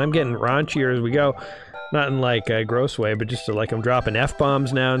like, man, I'm getting raunchier as we go. Not in like a gross way, but just like I'm dropping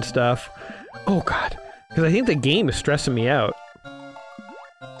F-bombs now and stuff. Oh God, because I think the game is stressing me out.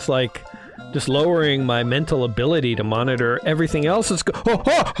 It's like just lowering my mental ability to monitor everything else that's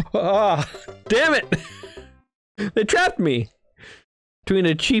damn it! They trapped me! Between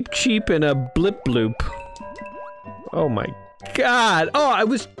a cheap and a blip bloop. Oh my God! Oh, I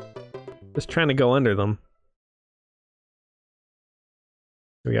was trying to go under them.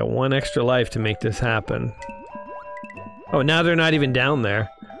 We got one extra life to make this happen. Oh, now they're not even down there.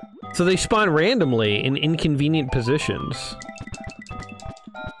 So they spawn randomly in inconvenient positions.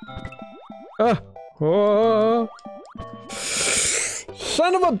 Oh.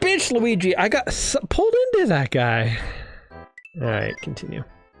 Son of a bitch, Luigi! I got pulled into that guy. Alright, continue.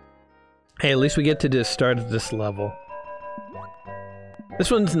 Hey, at least we get to the start of this level. This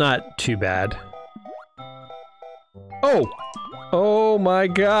one's not too bad. Oh! Oh my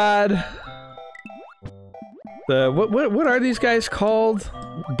God! What are these guys called?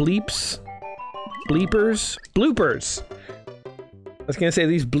 Bleeps? Bleepers? Bloopers! I was gonna say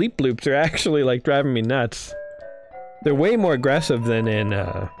these bleep bloops are actually like driving me nuts. They're way more aggressive than in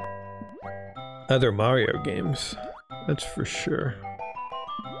other Mario games. That's for sure.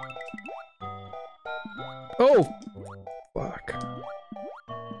 Oh! Fuck.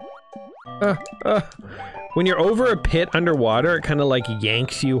 When you're over a pit underwater, it kind of like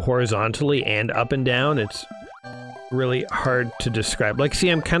yanks you horizontally and up and down. It's really hard to describe. Like, see,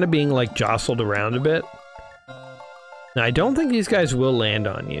 I'm kind of being like jostled around a bit. Now, I don't think these guys will land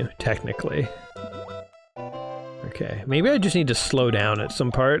on you, technically. Okay, maybe I just need to slow down at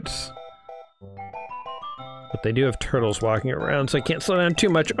some parts. But they do have turtles walking around, so I can't slow down too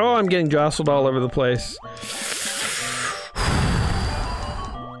much. Oh, I'm getting jostled all over the place.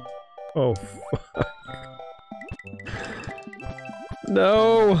 Oh, fuck.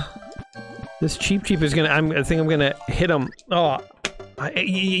 No! This Cheep is gonna- I think I'm gonna hit him. Oh,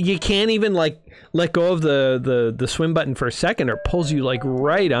 you can't even, like, let go of the swim button for a second, or it pulls you, like,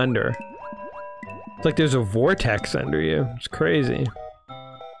 right under. It's like there's a vortex under you. It's crazy.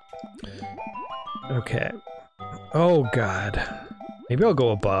 Okay. Oh, God. Maybe I'll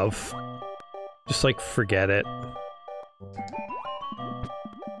go above. Just, like, forget it.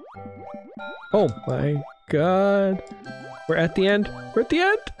 Oh my God. We're at the end. We're at the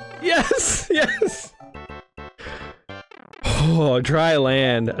end. Yes! Yes! Oh, dry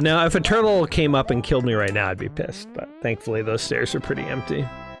land. Now, if a turtle came up and killed me right now, I'd be pissed. But thankfully, those stairs are pretty empty.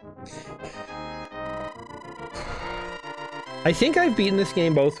 I think I've beaten this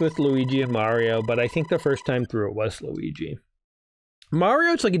game both with Luigi and Mario, but I think the first time through it was Luigi.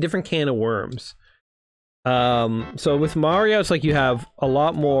 Mario, it's like a different can of worms. So with Mario, it's like you have a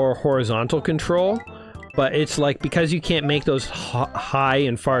lot more horizontal control, but it's like because you can't make those high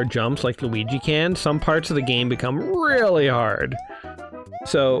and far jumps like Luigi can, some parts of the game become really hard.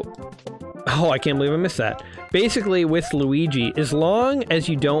 So, oh, I can't believe I missed that. Basically, with Luigi, as long as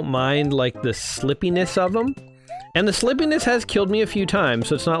you don't mind like the slippiness of them, and the slippiness has killed me a few times,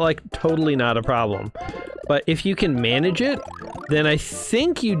 so it's not like totally not a problem. But if you can manage it, then I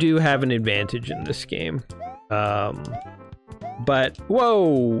think you do have an advantage in this game. But,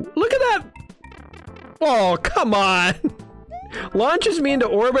 whoa, look at that! Oh, come on! Launches me into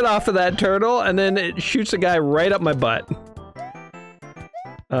orbit off of that turtle, and then it shoots a guy right up my butt.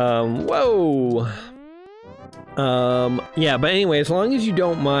 Whoa! Yeah, but anyway, as long as you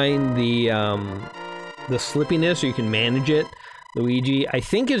don't mind the slippiness, or you can manage it, Luigi, I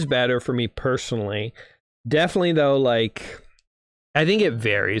think is better for me personally. Definitely, though, like, I think it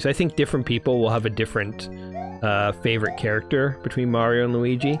varies. I think different people will have a different favorite character between Mario and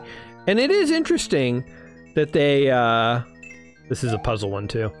Luigi. And it is interesting that they, this is a puzzle one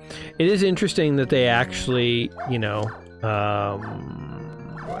too. It is interesting that they actually, you know,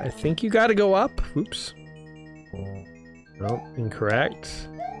 I think you gotta go up. Oops. Oh, incorrect.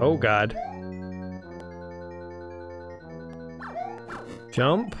 Oh, God.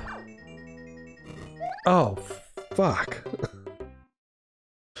 Jump. Oh, fuck.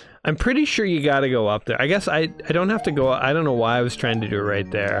 I'm pretty sure you gotta go up there. I guess I don't have to go. I don't know why I was trying to do it right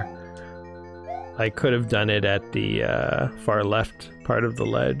there. I could have done it at the far left part of the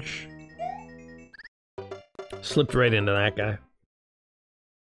ledge. Slipped right into that guy.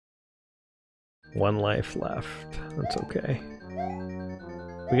 1 life left. That's okay.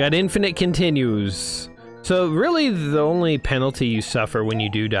 We got infinite continues. So really the only penalty you suffer when you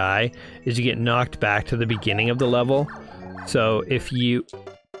do die is you get knocked back to the beginning of the level. So if you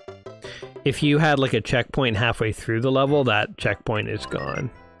had like a checkpoint halfway through the level, that checkpoint is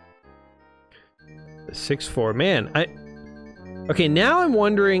gone. 6-4, man. Okay, now I'm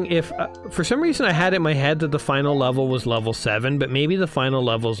wondering if for some reason I had it in my head that the final level was level 7, but maybe the final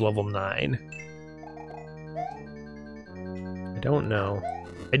level is level 9. I don't know.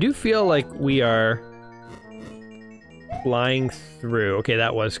 I do feel like we are flying through. Okay,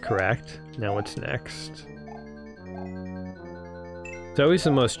 that was correct. Now what's next? It's always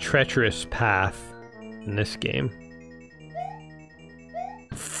the most treacherous path in this game.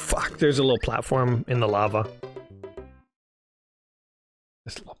 Fuck, there's a little platform in the lava.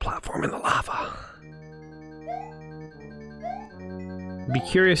 There's a little platform in the lava. Be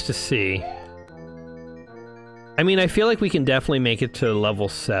curious to see. I mean, I feel like we can definitely make it to level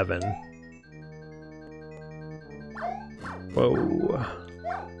 7. Whoa.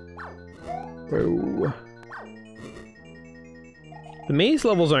 Whoa. The maze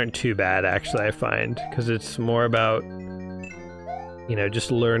levels aren't too bad, actually, I find, because it's more about, you know,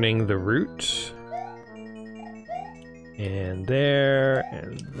 just learning the route. And there,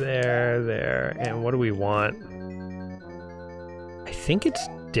 and what do we want? I think it's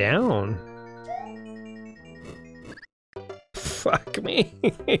down. Fuck me.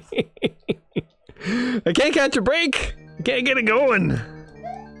 I can't catch a break. I can't get it going.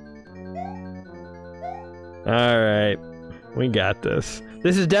 Alright. We got this.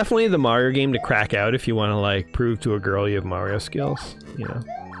 This is definitely the Mario game to crack out if you want to, like, prove to a girl you have Mario skills, you know?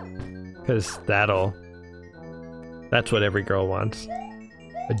 Because that's what every girl wants.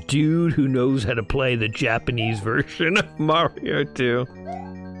 A dude who knows how to play the Japanese version of Mario 2.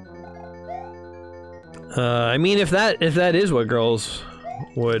 I mean, if that is what girls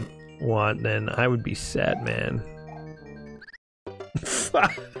would want, then I would be sad, man.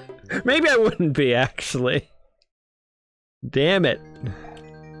 Maybe I wouldn't be, actually. Damn it.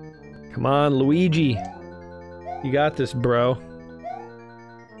 Come on, Luigi. You got this, bro.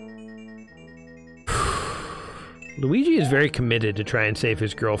 Luigi is very committed to try and save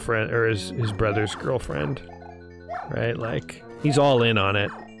his girlfriend, or his brother's girlfriend. Right? Like, he's all in on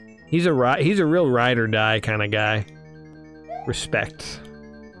it. He's a real ride or die kind of guy. Respect.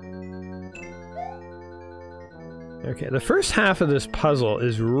 Okay, the first half of this puzzle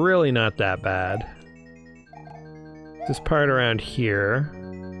is really not that bad. This part around here.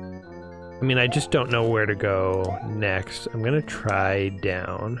 I mean, I just don't know where to go next. I'm gonna try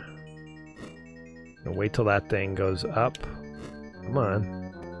down. And wait till that thing goes up. Come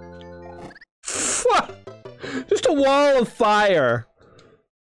on. Just a wall of fire!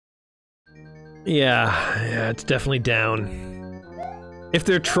 Yeah, it's definitely down. If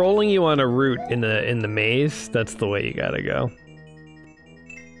they're trolling you on a route in the maze, that's the way you gotta go.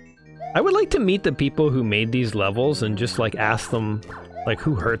 I would like to meet the people who made these levels and just, like, ask them, like,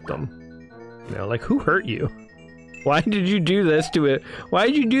 who hurt them. You know, like, who hurt you? Why did you do this to it? Why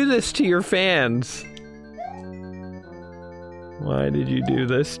did you do this to your fans? Why did you do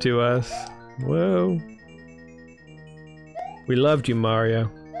this to us? Whoa. We loved you,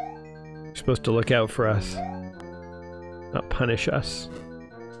 Mario. You're supposed to look out for us. Not punish us.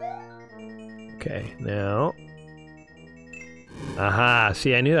 Okay, now... Aha!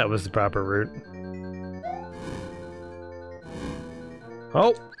 See, I knew that was the proper route.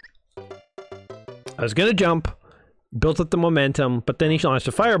 Oh! I was gonna jump, built up the momentum, but then he launched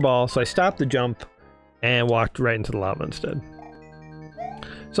a fireball, so I stopped the jump and walked right into the lava instead.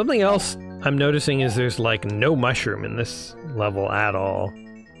 Something else I'm noticing is there's, like, no mushroom in this level at all.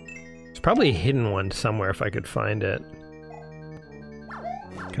 There's probably a hidden one somewhere if I could find it.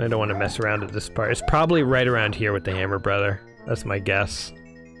 Kinda don't want to mess around at this part. It's probably right around here with the Hammer Brother. That's my guess.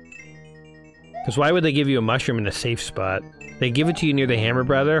 Because why would they give you a mushroom in a safe spot? They give it to you near the Hammer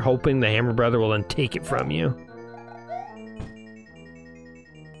Brother, hoping the Hammer Brother will then take it from you.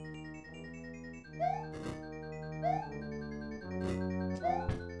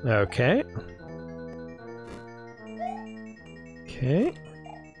 Okay. Okay.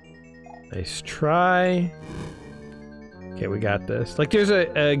 Nice try. Okay, we got this. Like, there's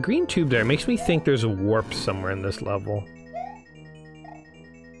a green tube there. It makes me think there's a warp somewhere in this level.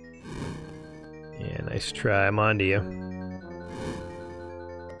 Yeah, nice try. I'm on to you.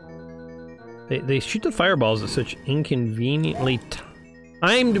 They shoot the fireballs at such inconveniently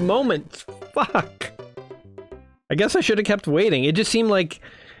timed moments. Fuck! I guess I should have kept waiting. It just seemed like...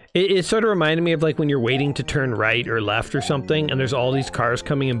 It sort of reminded me of like when you're waiting to turn right or left or something, and there's all these cars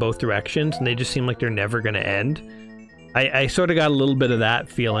coming in both directions, and they just seem like they're never gonna end. I sort of got a little bit of that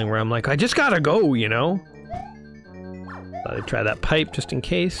feeling where I'm like, I just gotta go, you know? Thought I'd try that pipe just in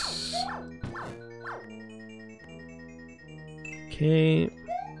case. Okay.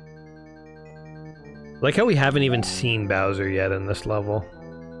 Like how we haven't even seen Bowser yet in this level.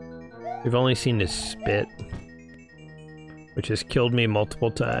 We've only seen his spit, which has killed me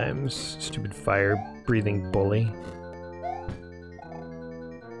multiple times. Stupid fire-breathing bully.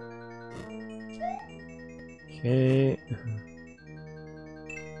 Okay.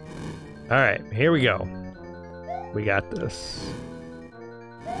 Alright, here we go. We got this.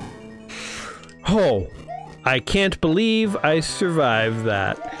 Oh! I can't believe I survived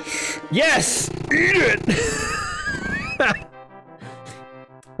that. Yes! Eat it!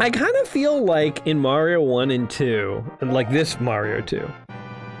 I kind of feel like in Mario 1 and 2, and like this Mario 2,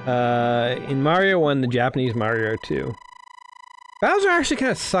 in Mario 1, the Japanese Mario 2, Bowser actually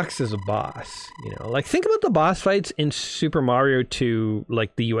kind of sucks as a boss, you know? Like, think about the boss fights in Super Mario 2,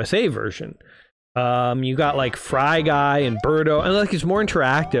 like the USA version. You got like Fry Guy and Birdo, and like it's more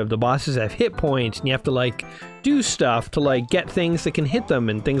interactive. The bosses have hit points, and you have to like do stuff to like get things that can hit them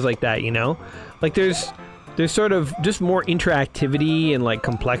and things like that, you know? Like there's sort of just more interactivity and like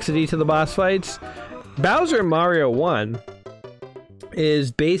complexity to the boss fights. Bowser in Mario 1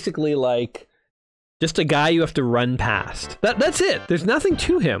 is basically like just a guy you have to run past. That's it. There's nothing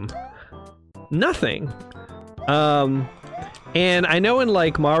to him. Nothing. And I know in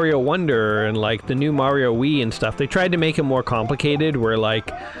like Mario Wonder and like the new Mario Wii and stuff, they tried to make him more complicated where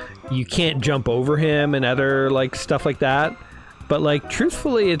like you can't jump over him and other like stuff like that. But like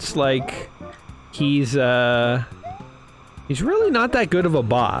truthfully, it's like he's really not that good of a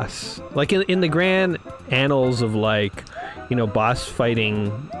boss. Like in the grand annals of like, you know, boss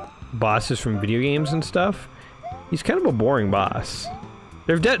fighting bosses from video games and stuff, he's kind of a boring boss.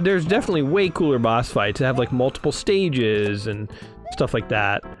 There's definitely way cooler boss fights that have like multiple stages and stuff like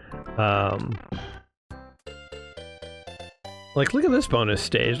that. Like look at this bonus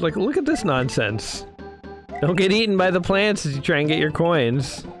stage. Like look at this nonsense. Don't get eaten by the plants as you try and get your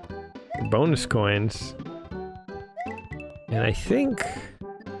coins. Your bonus coins. And I think...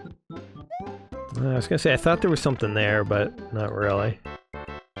 I was gonna say, I thought there was something there, but not really.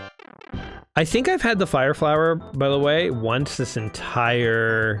 I think I've had the Fire Flower, by the way, once this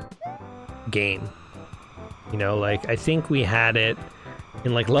entire game. You know, like, I think we had it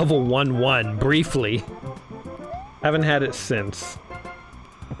in, like, level 1-1, briefly. Haven't had it since.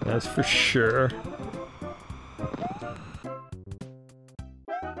 That's for sure.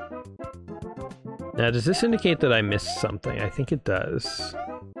 Now, does this indicate that I missed something? I think it does.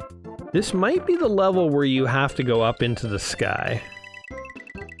 This might be the level where you have to go up into the sky.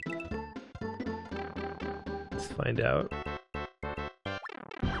 Find out.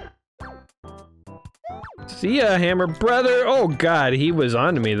 See ya, Hammer Brother! Oh god, he was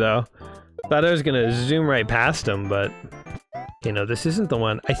on to me though. Thought I was gonna zoom right past him, but... You know, this isn't the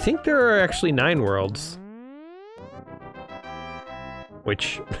one. I think there are actually 9 worlds.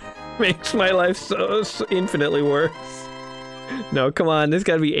 Which makes my life so infinitely worse. No, come on, there's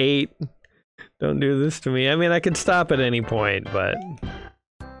gotta be 8. Don't do this to me. I mean, I could stop at any point, but...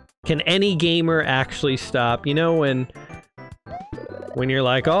 Can any gamer actually stop? You know, when you're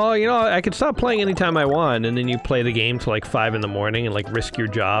like, oh, you know, I could stop playing anytime I want, and then you play the game till like 5 in the morning and like risk your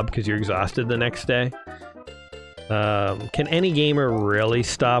job because you're exhausted the next day. Can any gamer really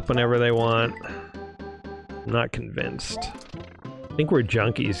stop whenever they want? I'm not convinced. I think we're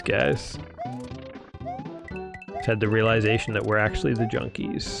junkies, guys. Just had the realization that we're actually the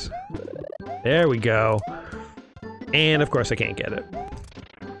junkies. There we go. And of course I can't get it.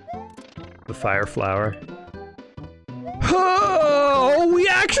 The Fire Flower. Oh, we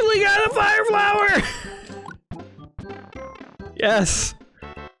actually got a Fire Flower! Yes!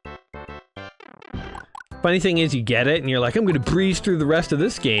 Funny thing is, you get it, and you're like, I'm gonna breeze through the rest of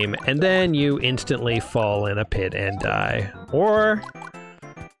this game, and then you instantly fall in a pit and die. Or...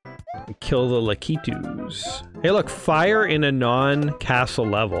 kill the Lakitus. Hey look, fire in a non-castle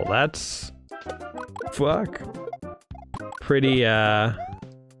level. That's... fuck. Pretty,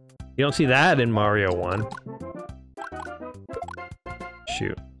 You don't see that in Mario 1.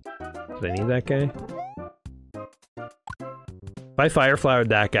 Shoot. Did I need that guy? If I fire flowered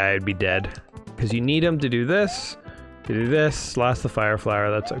that guy, I'd be dead. Because you need him to do this, lost the fire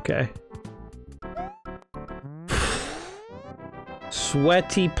flower, that's okay.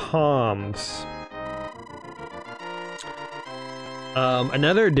 Sweaty palms.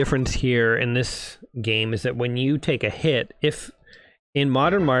 Another difference here in this game is that when you take a hit, if in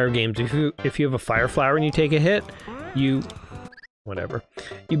modern Mario games, if you have a fire flower and you take a hit, you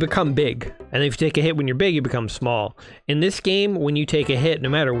become big. And if you take a hit when you're big, you become small. In this game, when you take a hit, no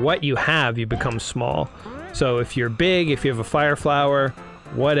matter what you have, you become small. So if you're big, if you have a fire flower,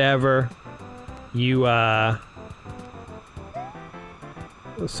 whatever, you,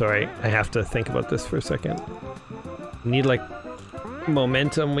 sorry, I have to think about this for a second. You need, like,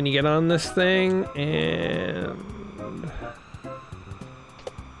 momentum when you get on this thing, and...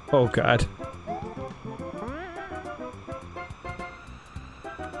 Oh, God.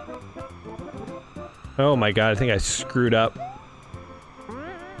 Oh my God, I think I screwed up.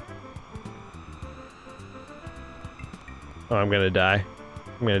 Oh, I'm gonna die.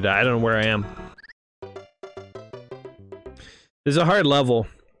 I'm gonna die. I don't know where I am. This is a hard level.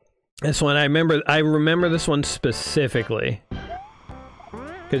 This one, I remember this one specifically.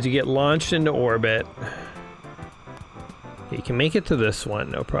 Because you get launched into orbit. You can make it to this one,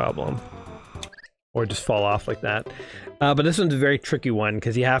 no problem. Or just fall off like that. But this one's a very tricky one,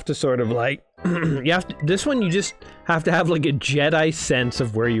 because you have to sort of like... this one you just have to have like a Jedi sense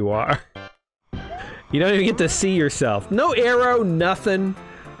of where you are. You don't even get to see yourself. No arrow, nothing.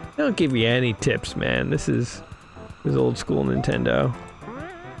 They don't give you any tips, man. This is old school Nintendo.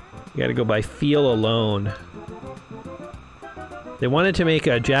 You gotta go by feel alone. They wanted to make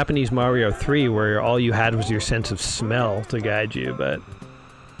a Japanese Mario 3 where all you had was your sense of smell to guide you, but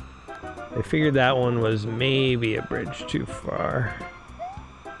they figured that one was maybe a bridge too far.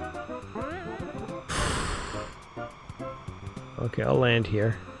 Okay, I'll land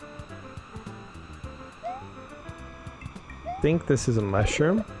here. I think this is a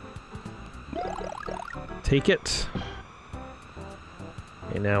mushroom. Take it.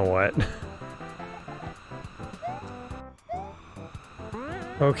 Okay, now what?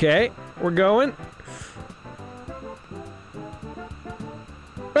 Okay, we're going.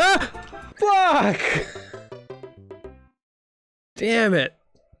 Ah! Fuck! Damn it.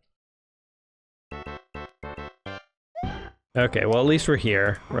 Okay, well at least we're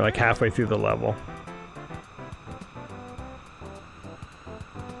here. We're like halfway through the level.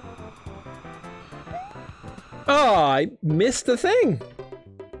 Oh, I missed the thing!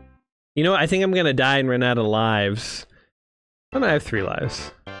 You know what, I think I'm gonna die and run out of lives. Oh no, I have 3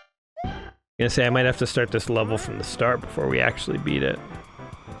 lives. I'm gonna say I might have to start this level from the start before we actually beat it.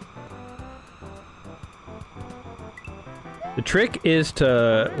 The trick is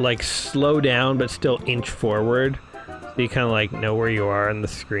to, like, slow down but still inch forward. So you kind of, like, know where you are on the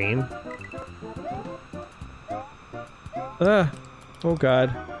screen. Ah! Oh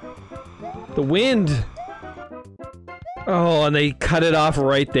god. The wind! Oh, and they cut it off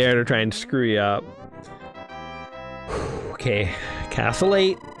right there to try and screw you up. Okay, Castle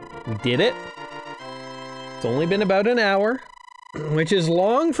 8. We did it. It's only been about an hour, which is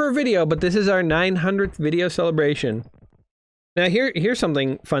long for a video, but this is our 900th video celebration. Now here's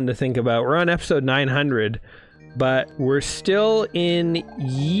something fun to think about. We're on episode 900, but we're still in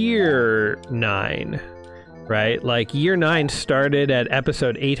year 9, right? Like, year 9 started at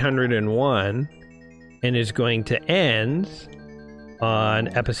episode 801 and is going to end on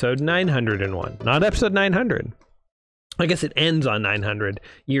episode 901, not episode 900. I guess it ends on 900.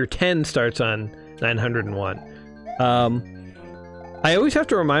 Year 10 starts on 901. I always have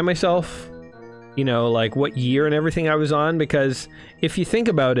to remind myself, you know, like what year and everything I was on, because if you think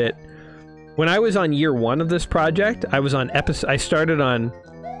about it, when I was on year 1 of this project, I was on I started on,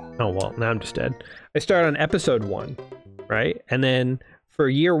 oh well, now I'm just dead. I started on episode 1, right? And then for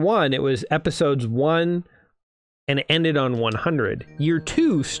year 1, it was episodes 1 and it ended on 100. Year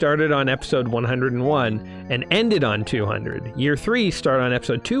 2 started on episode 101 and ended on 200. Year 3 started on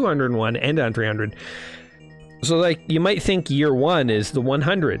episode 201, ended on 300. So, like, you might think year 1 is the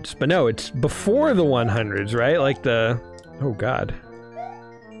 100s, but no, it's before the 100s, right? Like the... Oh, God.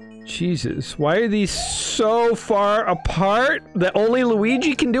 Jesus. Why are these so far apart that only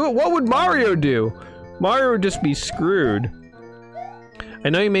Luigi can do it? What would Mario do? Mario would just be screwed. I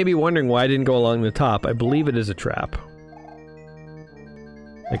know you may be wondering why I didn't go along the top. I believe it is a trap.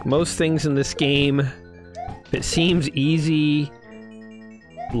 Like most things in this game, if it seems easy,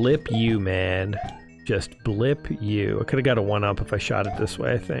 blip you, man. Just blip you. I could have got a 1-up if I shot it this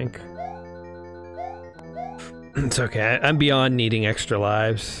way, I think. It's okay. I'm beyond needing extra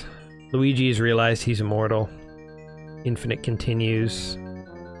lives. Luigi's realized he's immortal. Infinite continues.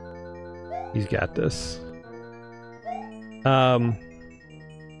 He's got this. I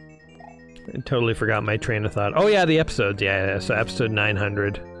totally forgot my train of thought. Oh yeah, the episodes. Yeah, so episode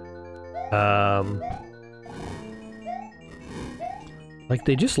 900. Like,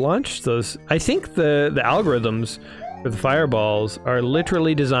 they just launched those. I think the algorithms for the fireballs are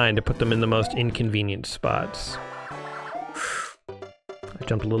literally designed to put them in the most inconvenient spots. I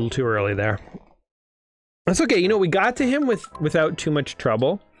jumped a little too early there. That's okay, you know, we got to him without too much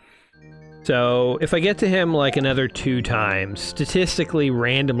trouble. So, if I get to him like another 2 times, statistically,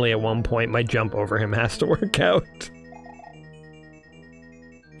 randomly at one point, my jump over him has to work out.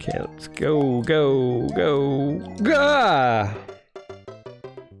 Okay, let's go, go, go, gah!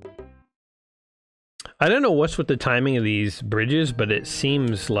 I don't know what's with the timing of these bridges, but it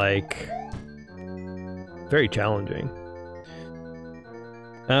seems like very challenging.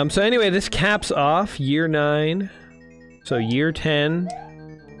 So anyway, this caps off year 9. So year 10,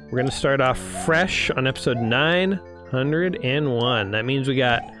 we're gonna start off fresh on episode 901. That means we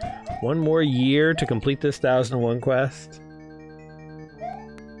got 1 more year to complete this 1001 quest.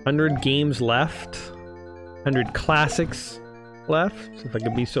 100 games left. 100 classics left, if I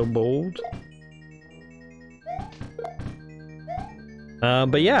could be so bold.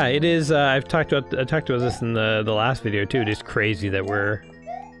 But yeah, it is, I talked about this in the last video too. It is crazy that we're,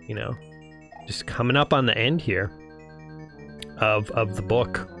 you know, just coming up on the end here of the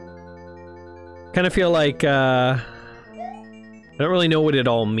book. Kind of feel like, I don't really know what it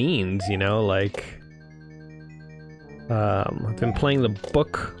all means, you know, like, I've been playing the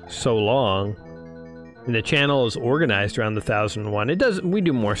book so long, and the channel is organized around the 1001. We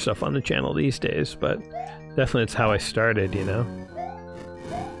do more stuff on the channel these days, but definitely it's how I started, you know?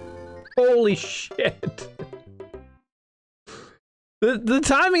 Holy shit! The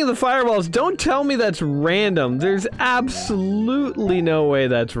timing of the fireballs, don't tell me that's random. There's absolutely no way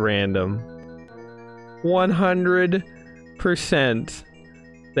that's random. 100%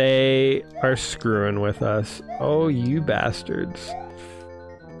 they are screwing with us. Oh, you bastards.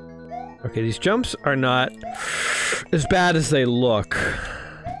 Okay, these jumps are not as bad as they look.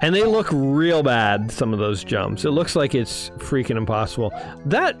 And they look real bad, some of those jumps. It looks like it's freaking impossible.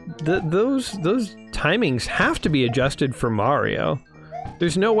 Those timings have to be adjusted for Mario.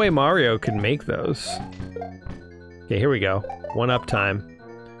 There's no way Mario could make those. Okay, here we go. 1-up time.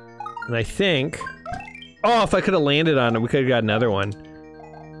 And I think... Oh, if I could have landed on it, we could have got another one.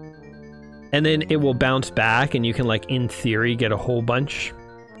 And then it will bounce back, and you can, like, in theory, get a whole bunch.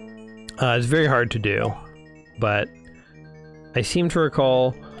 It's very hard to do. But I seem to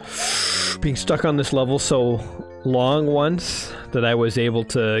recall being stuck on this level so long once that I was able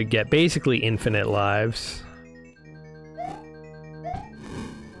to get basically infinite lives.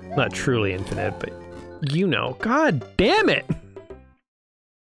 Not truly infinite, but you know. God damn it!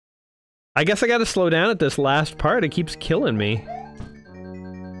 I guess I gotta slow down at this last part. It keeps killing me.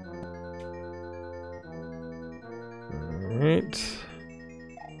 Alright.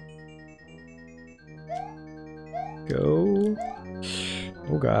 Go.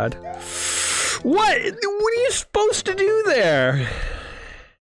 Oh god. What? What are you supposed to do there?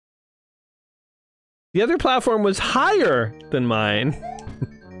 The other platform was higher than mine.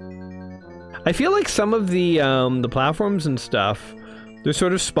 I feel like some of the platforms and stuff, they're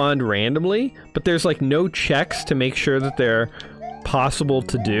sort of spawned randomly, but there's like no checks to make sure that they're possible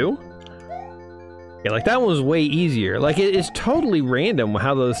to do. Yeah, like that one was way easier. Like it's totally random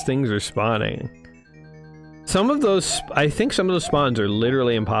how those things are spawning. Some of those, I think some of those spawns are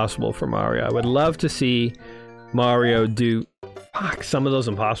literally impossible for Mario. I would love to see Mario do, some of those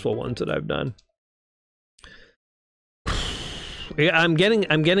impossible ones that I've done. I'm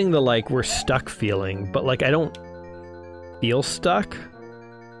getting the like we're stuck feeling, but like I don't feel stuck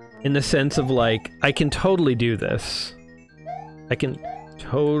in the sense of like I can totally do this. I can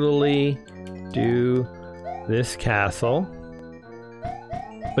totally do this castle.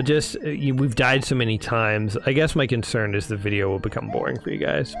 But just, we've died so many times. I guess my concern is the video will become boring for you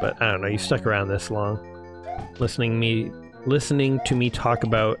guys, but I don't know, you stuck around this long. Listening to me talk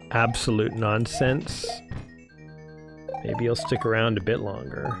about absolute nonsense. Maybe you'll stick around a bit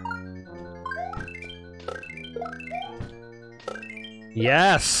longer.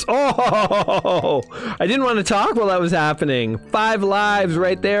 Yes! Oh! I didn't want to talk while that was happening. 5 lives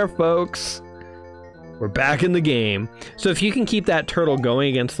right there, folks. We're back in the game. So if you can keep that turtle going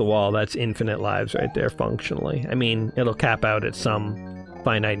against the wall, that's infinite lives right there, functionally. I mean, it'll cap out at some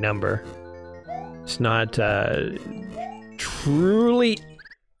finite number. It's not truly...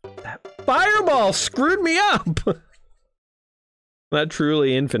 That fireball screwed me up! Not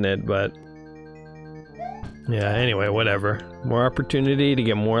truly infinite, but... Yeah, anyway, whatever. More opportunity to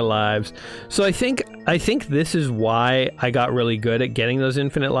get more lives. So I think this is why I got really good at getting those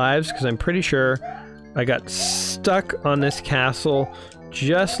infinite lives, because I'm pretty sure I got stuck on this castle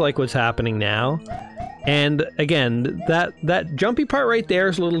just like what's happening now. And again, that jumpy part right there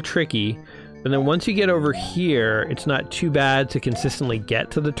is a little tricky, but then once you get over here, it's not too bad to consistently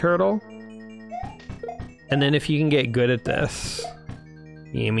get to the turtle. And then if you can get good at this,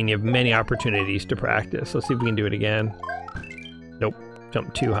 I mean, you have many opportunities to practice. Let's see if we can do it again. Nope,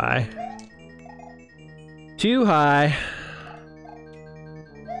 jump too high. Too high.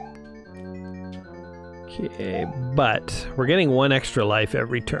 Okay, but we're getting 1 extra life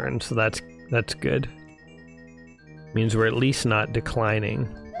every turn, so that's good. Means we're at least not declining.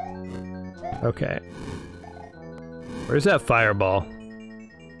 Okay. Where's that fireball?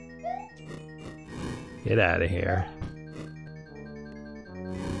 Get out of here.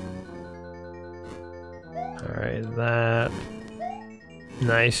 Alright, that.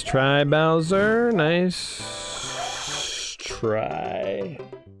 Nice try, Bowser. Nice try.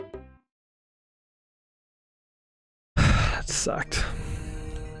 That sucked.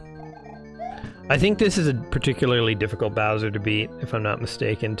 I think this is a particularly difficult Bowser to beat, if I'm not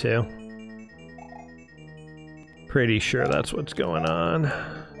mistaken, too. Pretty sure that's what's going on.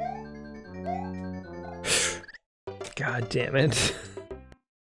 God damn it.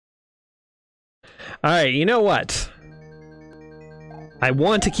 Alright, you know what? I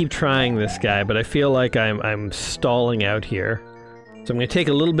want to keep trying this guy, but I feel like I'm stalling out here. So I'm gonna take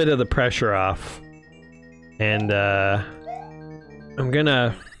a little bit of the pressure off. And I'm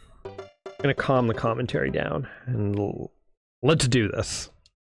gonna calm the commentary down, and let's do this.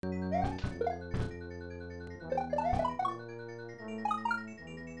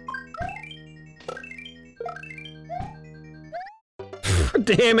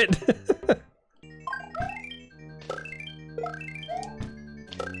 Damn it!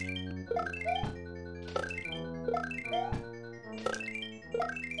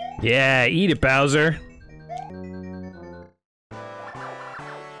 Yeah, eat it, Bowser.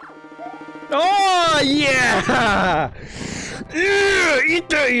 Oh, yeah! Eat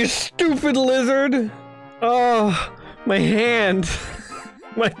that, you stupid lizard! Oh, my hand.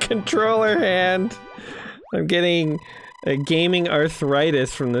 My controller hand. I'm getting a gaming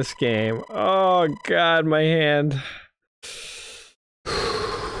arthritis from this game. Oh, God, my hand.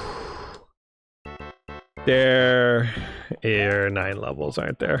 There are 9 levels,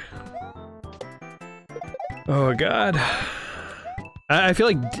 aren't there? Oh, God. I feel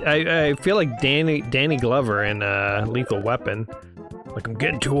like Danny Glover in Lethal Weapon. Like, I'm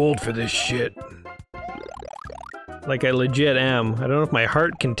getting too old for this shit. Like I legit am. I don't know if my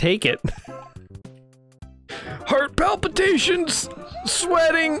heart can take it. Heart palpitations!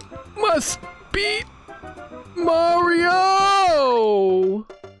 Sweating! Must beat Mario!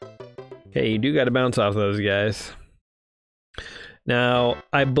 Okay, you do gotta bounce off those guys. Now,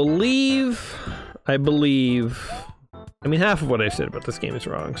 I believe... I mean, half of what I said about this game is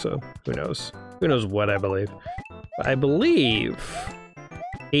wrong, so who knows? Who knows what I believe? But I believe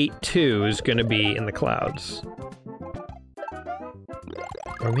 8-2 is gonna be in the clouds.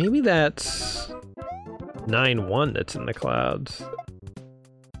 Or maybe that's 9-1 that's in the clouds.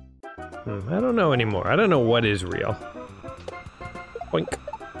 I don't know anymore. I don't know what is real. Boink.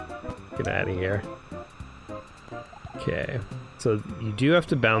 Get out of here. Okay. So you do have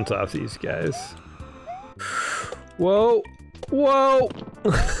to bounce off these guys. Whoa! Whoa!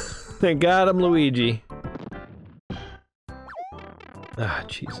 I got him, Luigi. Ah,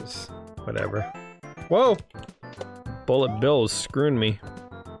 Jesus. Whatever. Whoa! Bullet Bill is screwing me.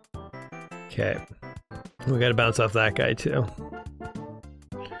 Okay. We gotta bounce off that guy, too.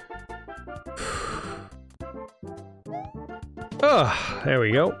 Oh, there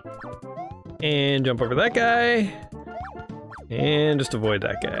we go. And jump over that guy. And just avoid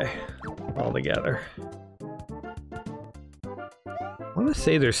that guy altogether. I want to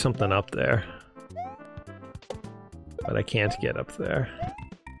say there's something up there. But I can't get up there.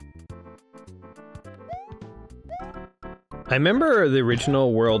 I remember the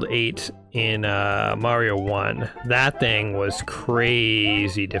original World 8 in Mario 1. That thing was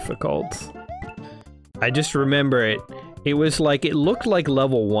crazy difficult. I just remember it. It was like, it looked like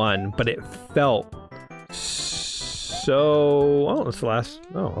level 1, but it felt so... Oh, that's the last...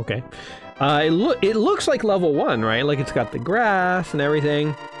 Oh, okay. It looks like level 1, right? Like it's got the grass and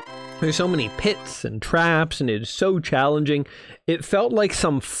everything. There's so many pits and traps, and it's so challenging. It felt like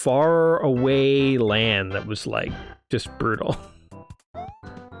some far away land that was like just brutal.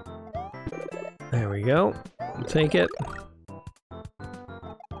 There we go. I'll take it.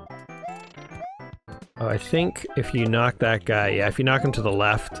 Oh, I think if you knock that guy, yeah, if you knock him to the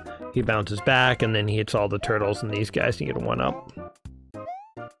left, he bounces back, and then he hits all the turtles and these guys, and you get a 1-up.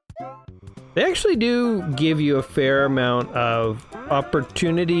 They actually do give you a fair amount of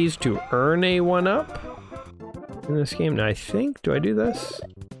opportunities to earn a 1-up in this game. Now, I think, do I do this?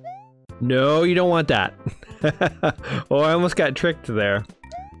 No, you don't want that. Oh, I almost got tricked there.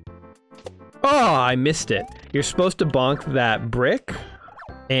 Oh, I missed it. You're supposed to bonk that brick,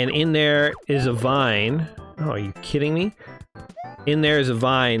 and in there is a vine. Oh, are you kidding me? In there is a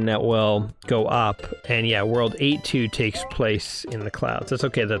vine that will go up, and yeah, World 8-2 takes place in the clouds. It's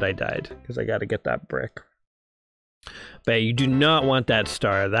okay that I died, because I gotta get that brick. But you do not want that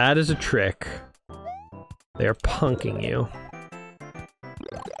star. That is a trick. They're punking you.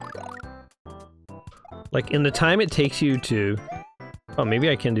 Like, in the time it takes you to... Oh, maybe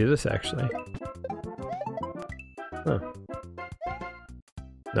I can do this, actually. Huh.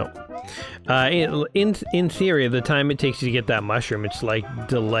 No. In theory, the time it takes you to get that mushroom, it's like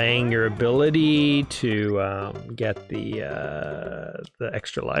delaying your ability to get the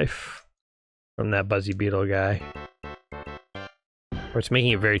extra life from that Buzzy Beetle guy. Or it's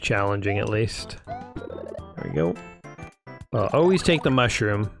making it very challenging, at least. There we go. Well, always take the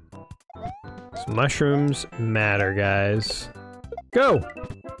mushroom. So mushrooms matter, guys. Go!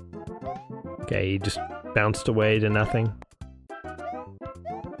 Okay, he just bounced away to nothing.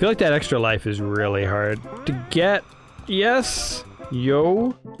 I feel like that extra life is really hard to get. Yes!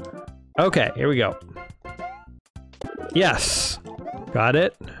 Yo! Okay, here we go. Yes! Got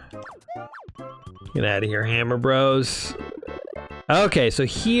it. Get out of here, Hammer Bros. Okay, so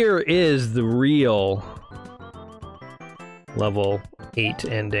here is the real level 8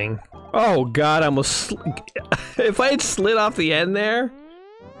 ending. Oh god, I almost if I had slid off the end there.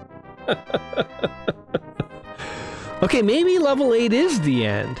 Okay, maybe level 8 is the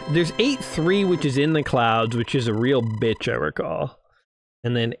end. There's 8-3, which is in the clouds, which is a real bitch, I recall.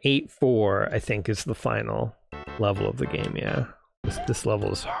 And then 8-4, I think, is the final level of the game, yeah. This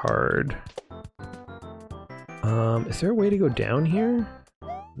level is hard. Is there a way to go down here?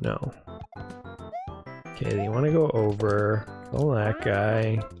 No. Okay, you want to go over, kill that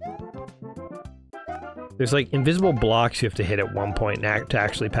guy. There's like invisible blocks you have to hit at one point to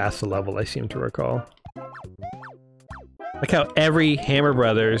actually pass the level, I seem to recall. Like how every Hammer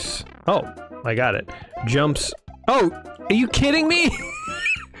Brothers... Oh, I got it. Jumps... Oh, are you kidding me?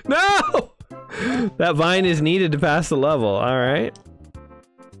 No! That vine is needed to pass the level, alright.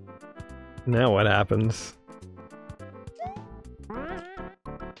 Now what happens?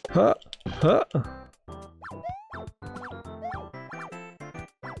 Huh, huh.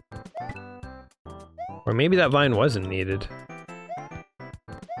 Or maybe that vine wasn't needed.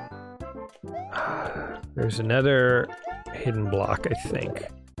 There's another hidden block, I think.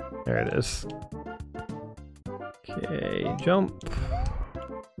 There it is. Okay, jump.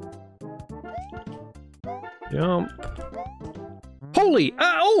 Jump. Holy!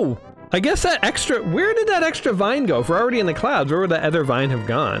 Oh! I guess that extra... Where did that extra vine go? If we're already in the clouds, where would that other vine have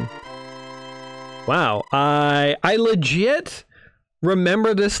gone? Wow. I legit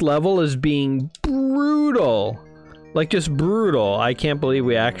remember this level as being brutal. Like, just brutal. I can't believe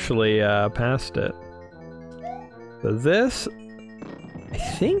we actually passed it. So this... I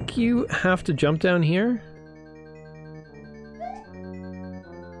think you have to jump down here?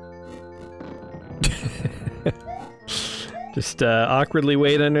 Just awkwardly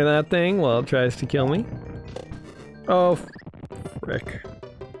wait under that thing while it tries to kill me. Oh, frick.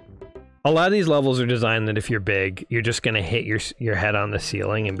 A lot of these levels are designed that if you're big, you're just gonna hit your head on the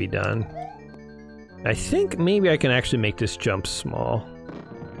ceiling and be done. I think maybe I can actually make this jump small.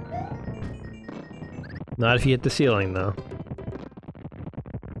 Not if you hit the ceiling, though.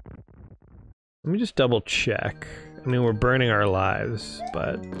 Let me just double check. I mean, we're burning our lives,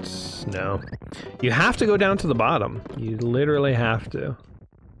 but no. You have to go down to the bottom. You literally have to.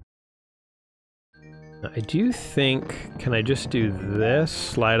 I do think... Can I just do this?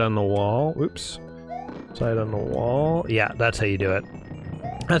 Slide on the wall. Oops. Slide on the wall. Yeah, that's how you do it.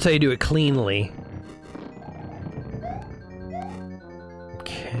 That's how you do it cleanly.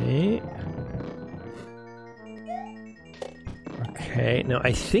 Okay. Okay, now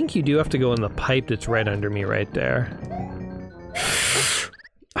I think you do have to go in the pipe that's right under me right there.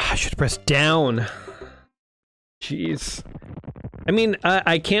 I should have pressed down. Jeez. I mean,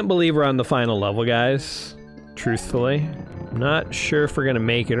 I can't believe we're on the final level, guys. Truthfully. I'm not sure if we're gonna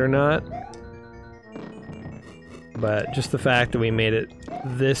make it or not. But just the fact that we made it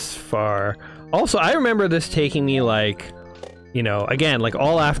this far. Also, I remember this taking me like, you know, again, like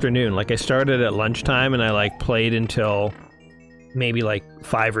all afternoon. Like I started at lunchtime and I like played until maybe like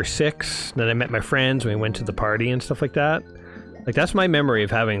 5 or 6. Then I met my friends and we went to the party and stuff like that. Like that's my memory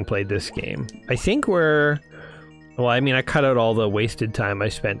of having played this game. I think we're, well, I mean, I cut out all the wasted time I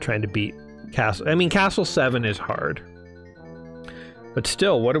spent trying to beat Castle. I mean, Castle 7 is hard. But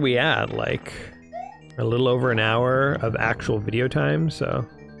still, what are we at? Like a little over an hour of actual video time, so.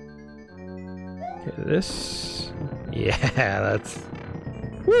 Okay, this, yeah, that's,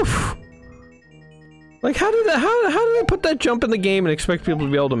 woof. Like, how did they put that jump in the game and expect people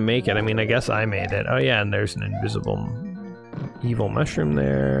to be able to make it? I mean, I guess I made it. Oh yeah, and there's an invisible evil mushroom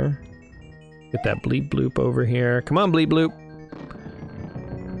there. Get that bleep bloop over here. Come on, bleep bloop.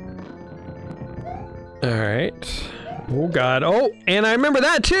 Alright. Oh god. Oh, and I remember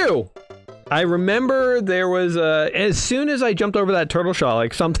that too! I remember there was as soon as I jumped over that turtle shell,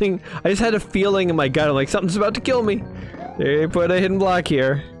 like something, I just had a feeling in my gut, I'm like, something's about to kill me. They put a hidden block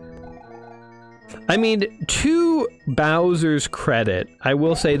here. I mean, to Bowser's credit, I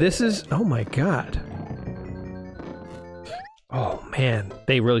will say this is, oh my god. Oh man,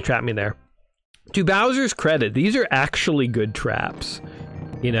 they really trapped me there. To Bowser's credit, these are actually good traps.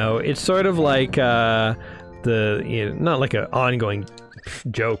 You know, it's sort of like, you know, not like an ongoing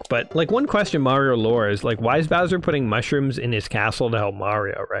joke, but like one question Mario lore is like, why is Bowser putting mushrooms in his castle to help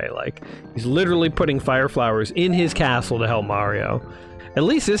Mario, right? Like, he's literally putting fire flowers in his castle to help Mario. At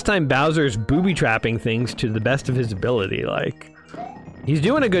least this time Bowser's booby-trapping things to the best of his ability, like, he's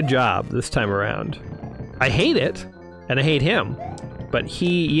doing a good job this time around. I hate it, and I hate him, but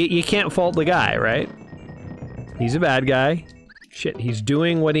you can't fault the guy, right? He's a bad guy. Shit, he's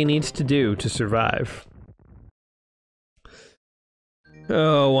doing what he needs to do to survive.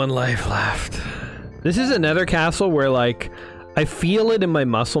 Oh, one life left. This is another castle where, like, I feel it in my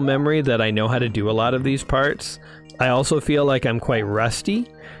muscle memory that I know how to do a lot of these parts. I also feel like I'm quite rusty,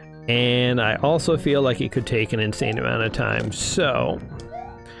 and I also feel like it could take an insane amount of time. So,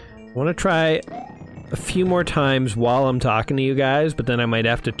 I want to try a few more times while I'm talking to you guys, but then I might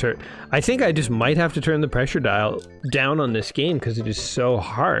have to turn... I think I just might have to turn the pressure dial down on this game because it is so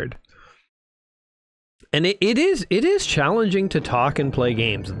hard. And it is challenging to talk and play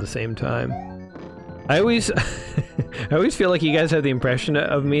games at the same time. I always I always feel like you guys have the impression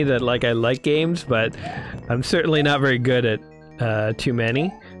of me that like I like games, but I'm certainly not very good at too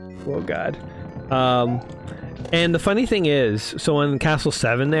many. Oh god. And the funny thing is, so in Castle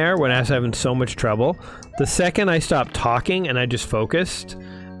 7 there, when I was having so much trouble, the second I stopped talking and I just focused,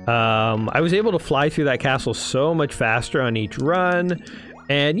 I was able to fly through that castle so much faster on each run.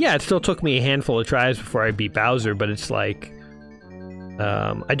 And yeah, it still took me a handful of tries before I beat Bowser, but it's like,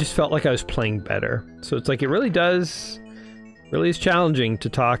 I just felt like I was playing better. So it's like, it really is challenging to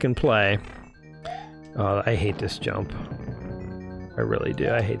talk and play. Oh, I hate this jump. I really do,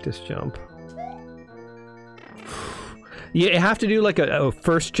 I hate this jump. You have to do like a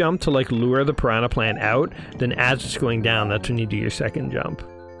first jump to like lure the piranha plant out, then as it's going down, that's when you do your second jump.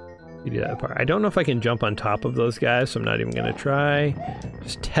 You do that part. I don't know if I can jump on top of those guys, so I'm not even gonna try.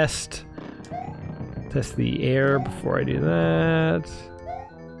 Just test the air before I do that.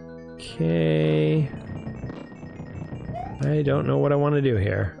 Okay. I don't know what I want to do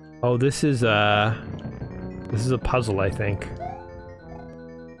here. Oh, this is a puzzle, I think.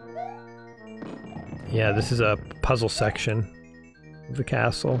 Yeah, this is a puzzle section of the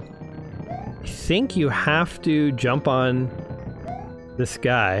castle. I think you have to jump on this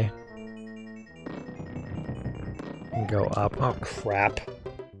guy and go up. Oh, crap.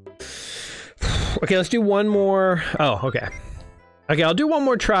 Okay, let's do one more. Oh, okay. Okay, I'll do one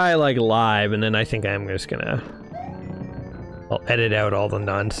more try, like, live, and then I think I'm just gonna... I'll edit out all the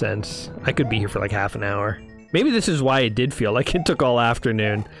nonsense. I could be here for, like, half an hour. Maybe this is why it did feel like it took all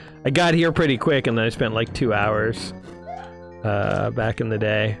afternoon. I got here pretty quick, and then I spent, like, 2 hours back in the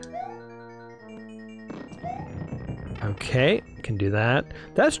day. Okay, can do that.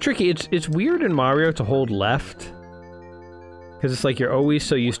 That's tricky. It's weird in Mario to hold left. Because it's like you're always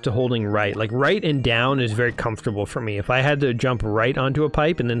so used to holding right. Like, right and down is very comfortable for me. If I had to jump right onto a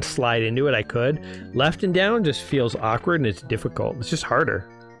pipe and then slide into it, I could. Left and down just feels awkward and it's difficult. It's just harder.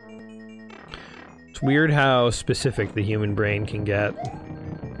 It's weird how specific the human brain can get.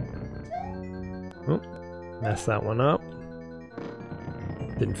 Oh, messed that one up.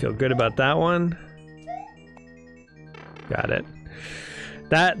 Didn't feel good about that one. Got it.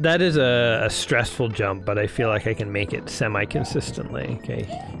 That is a stressful jump, but I feel like I can make it semi-consistently. Okay,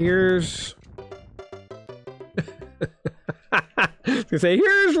 here's... You say,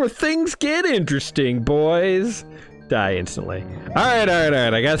 here's where things get interesting, boys. Die instantly. Alright,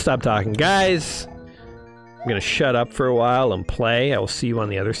 I gotta stop talking. Guys, I'm gonna shut up for a while and play. I will see you on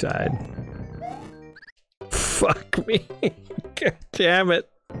the other side. Fuck me. God damn it.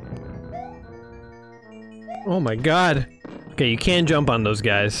 Oh my god. Okay, you can jump on those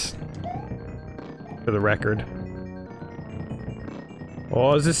guys. For the record.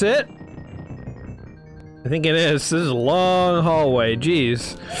 Oh, is this it? I think it is. This is a long hallway.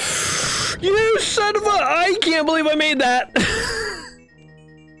 Jeez. You son of a... I can't believe I made that.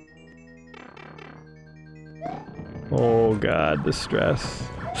 Oh god, the stress.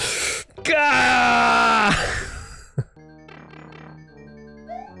 Gah!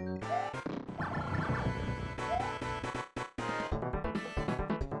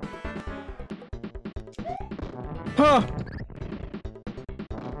 Huh.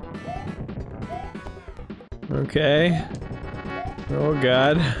 Okay. Oh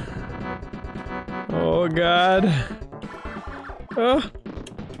god. Oh god. Oh.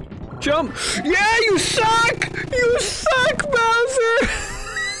 Jump! Yeah, you suck! You suck, Bowser!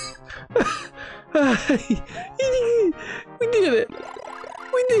 We did it!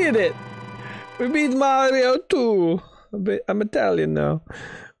 We did it! We beat Mario 2! I'm Italian now.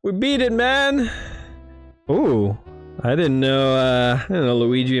 We beat it, man! Ooh. I didn't know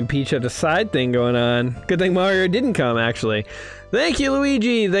Luigi and Peach had a side thing going on. Good thing Mario didn't come, actually. Thank you,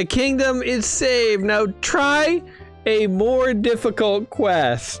 Luigi! The kingdom is saved! Now try a more difficult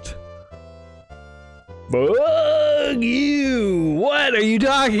quest. Bug you! What are you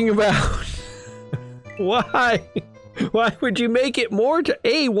talking about? Why? Why would you make it more to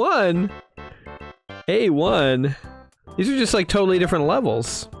A1? A1? These are just like totally different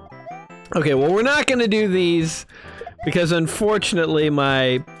levels. Okay, well we're not gonna do these because unfortunately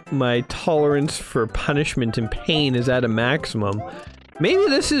my tolerance for punishment and pain is at a maximum. Maybe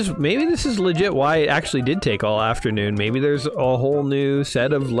this is legit why it actually did take all afternoon. Maybe there's a whole new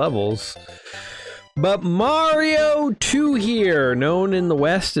set of levels. But Mario 2 here, known in the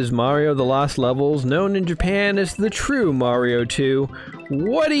West as Mario the Lost Levels, known in Japan as the true Mario 2.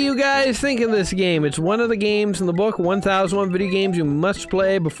 What do you guys think of this game? It's one of the games in the book, 1001 Video Games You Must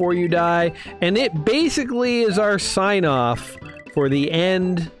Play Before You Die, and it basically is our sign-off for the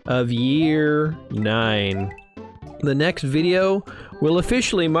end of Year 9. The next video will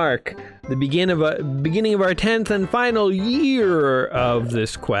officially mark the beginning of our 10th and final year of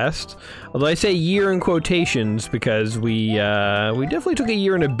this quest. Although I say year in quotations because we definitely took a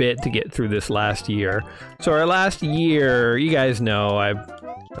year and a bit to get through this last year. So our last year, you guys know, I'm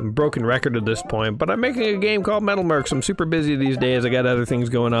a broken record at this point, but I'm making a game called Metal Mercs. I'm super busy these days. I got other things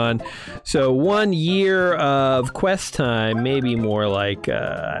going on. So 1 year of quest time, maybe more like,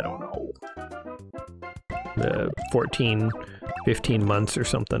 I don't know, 14, 15 months or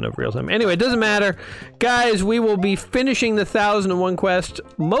something of real time. Anyway, it doesn't matter. Guys, we will be finishing the 1001 quest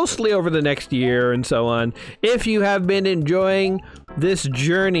mostly over the next year and so on. If you have been enjoying this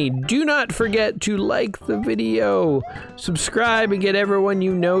journey, do not forget to like the video, subscribe, and get everyone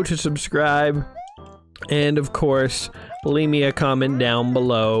you know to subscribe. And of course, leave me a comment down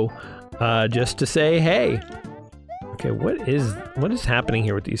below just to say hey. Okay, what is happening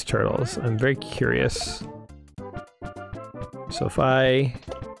here with these turtles? I'm very curious. So if I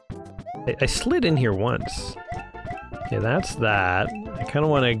slid in here once. Okay, that's that. I kind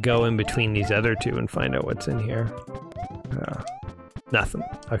of want to go in between these other two and find out what's in here. Nothing.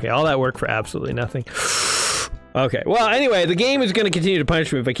 Okay, all that work for absolutely nothing. Okay, well, anyway, the game is going to continue to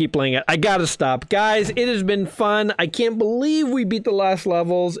punish me if I keep playing it. I gotta stop. Guys, it has been fun. I can't believe we beat the last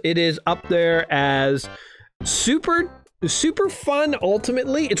levels. It is up there as super fun.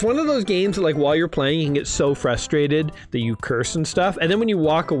 Ultimately, it's one of those games that, like, while you're playing you can get so frustrated that you curse and stuff, and then when you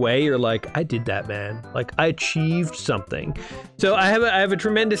walk away you're like, I did that, man. Like, I achieved something. So I have a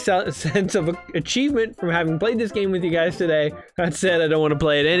tremendous sense of achievement from having played this game with you guys today. That said, I don't want to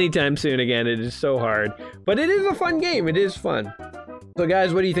play it anytime soon again. It is so hard, but it is a fun game. It is fun. So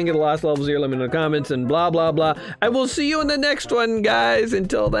guys, what do you think of the last levels here? Let me know in the comments and blah blah blah. I will see you in the next one, guys.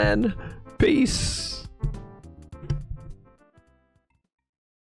 Until then, peace.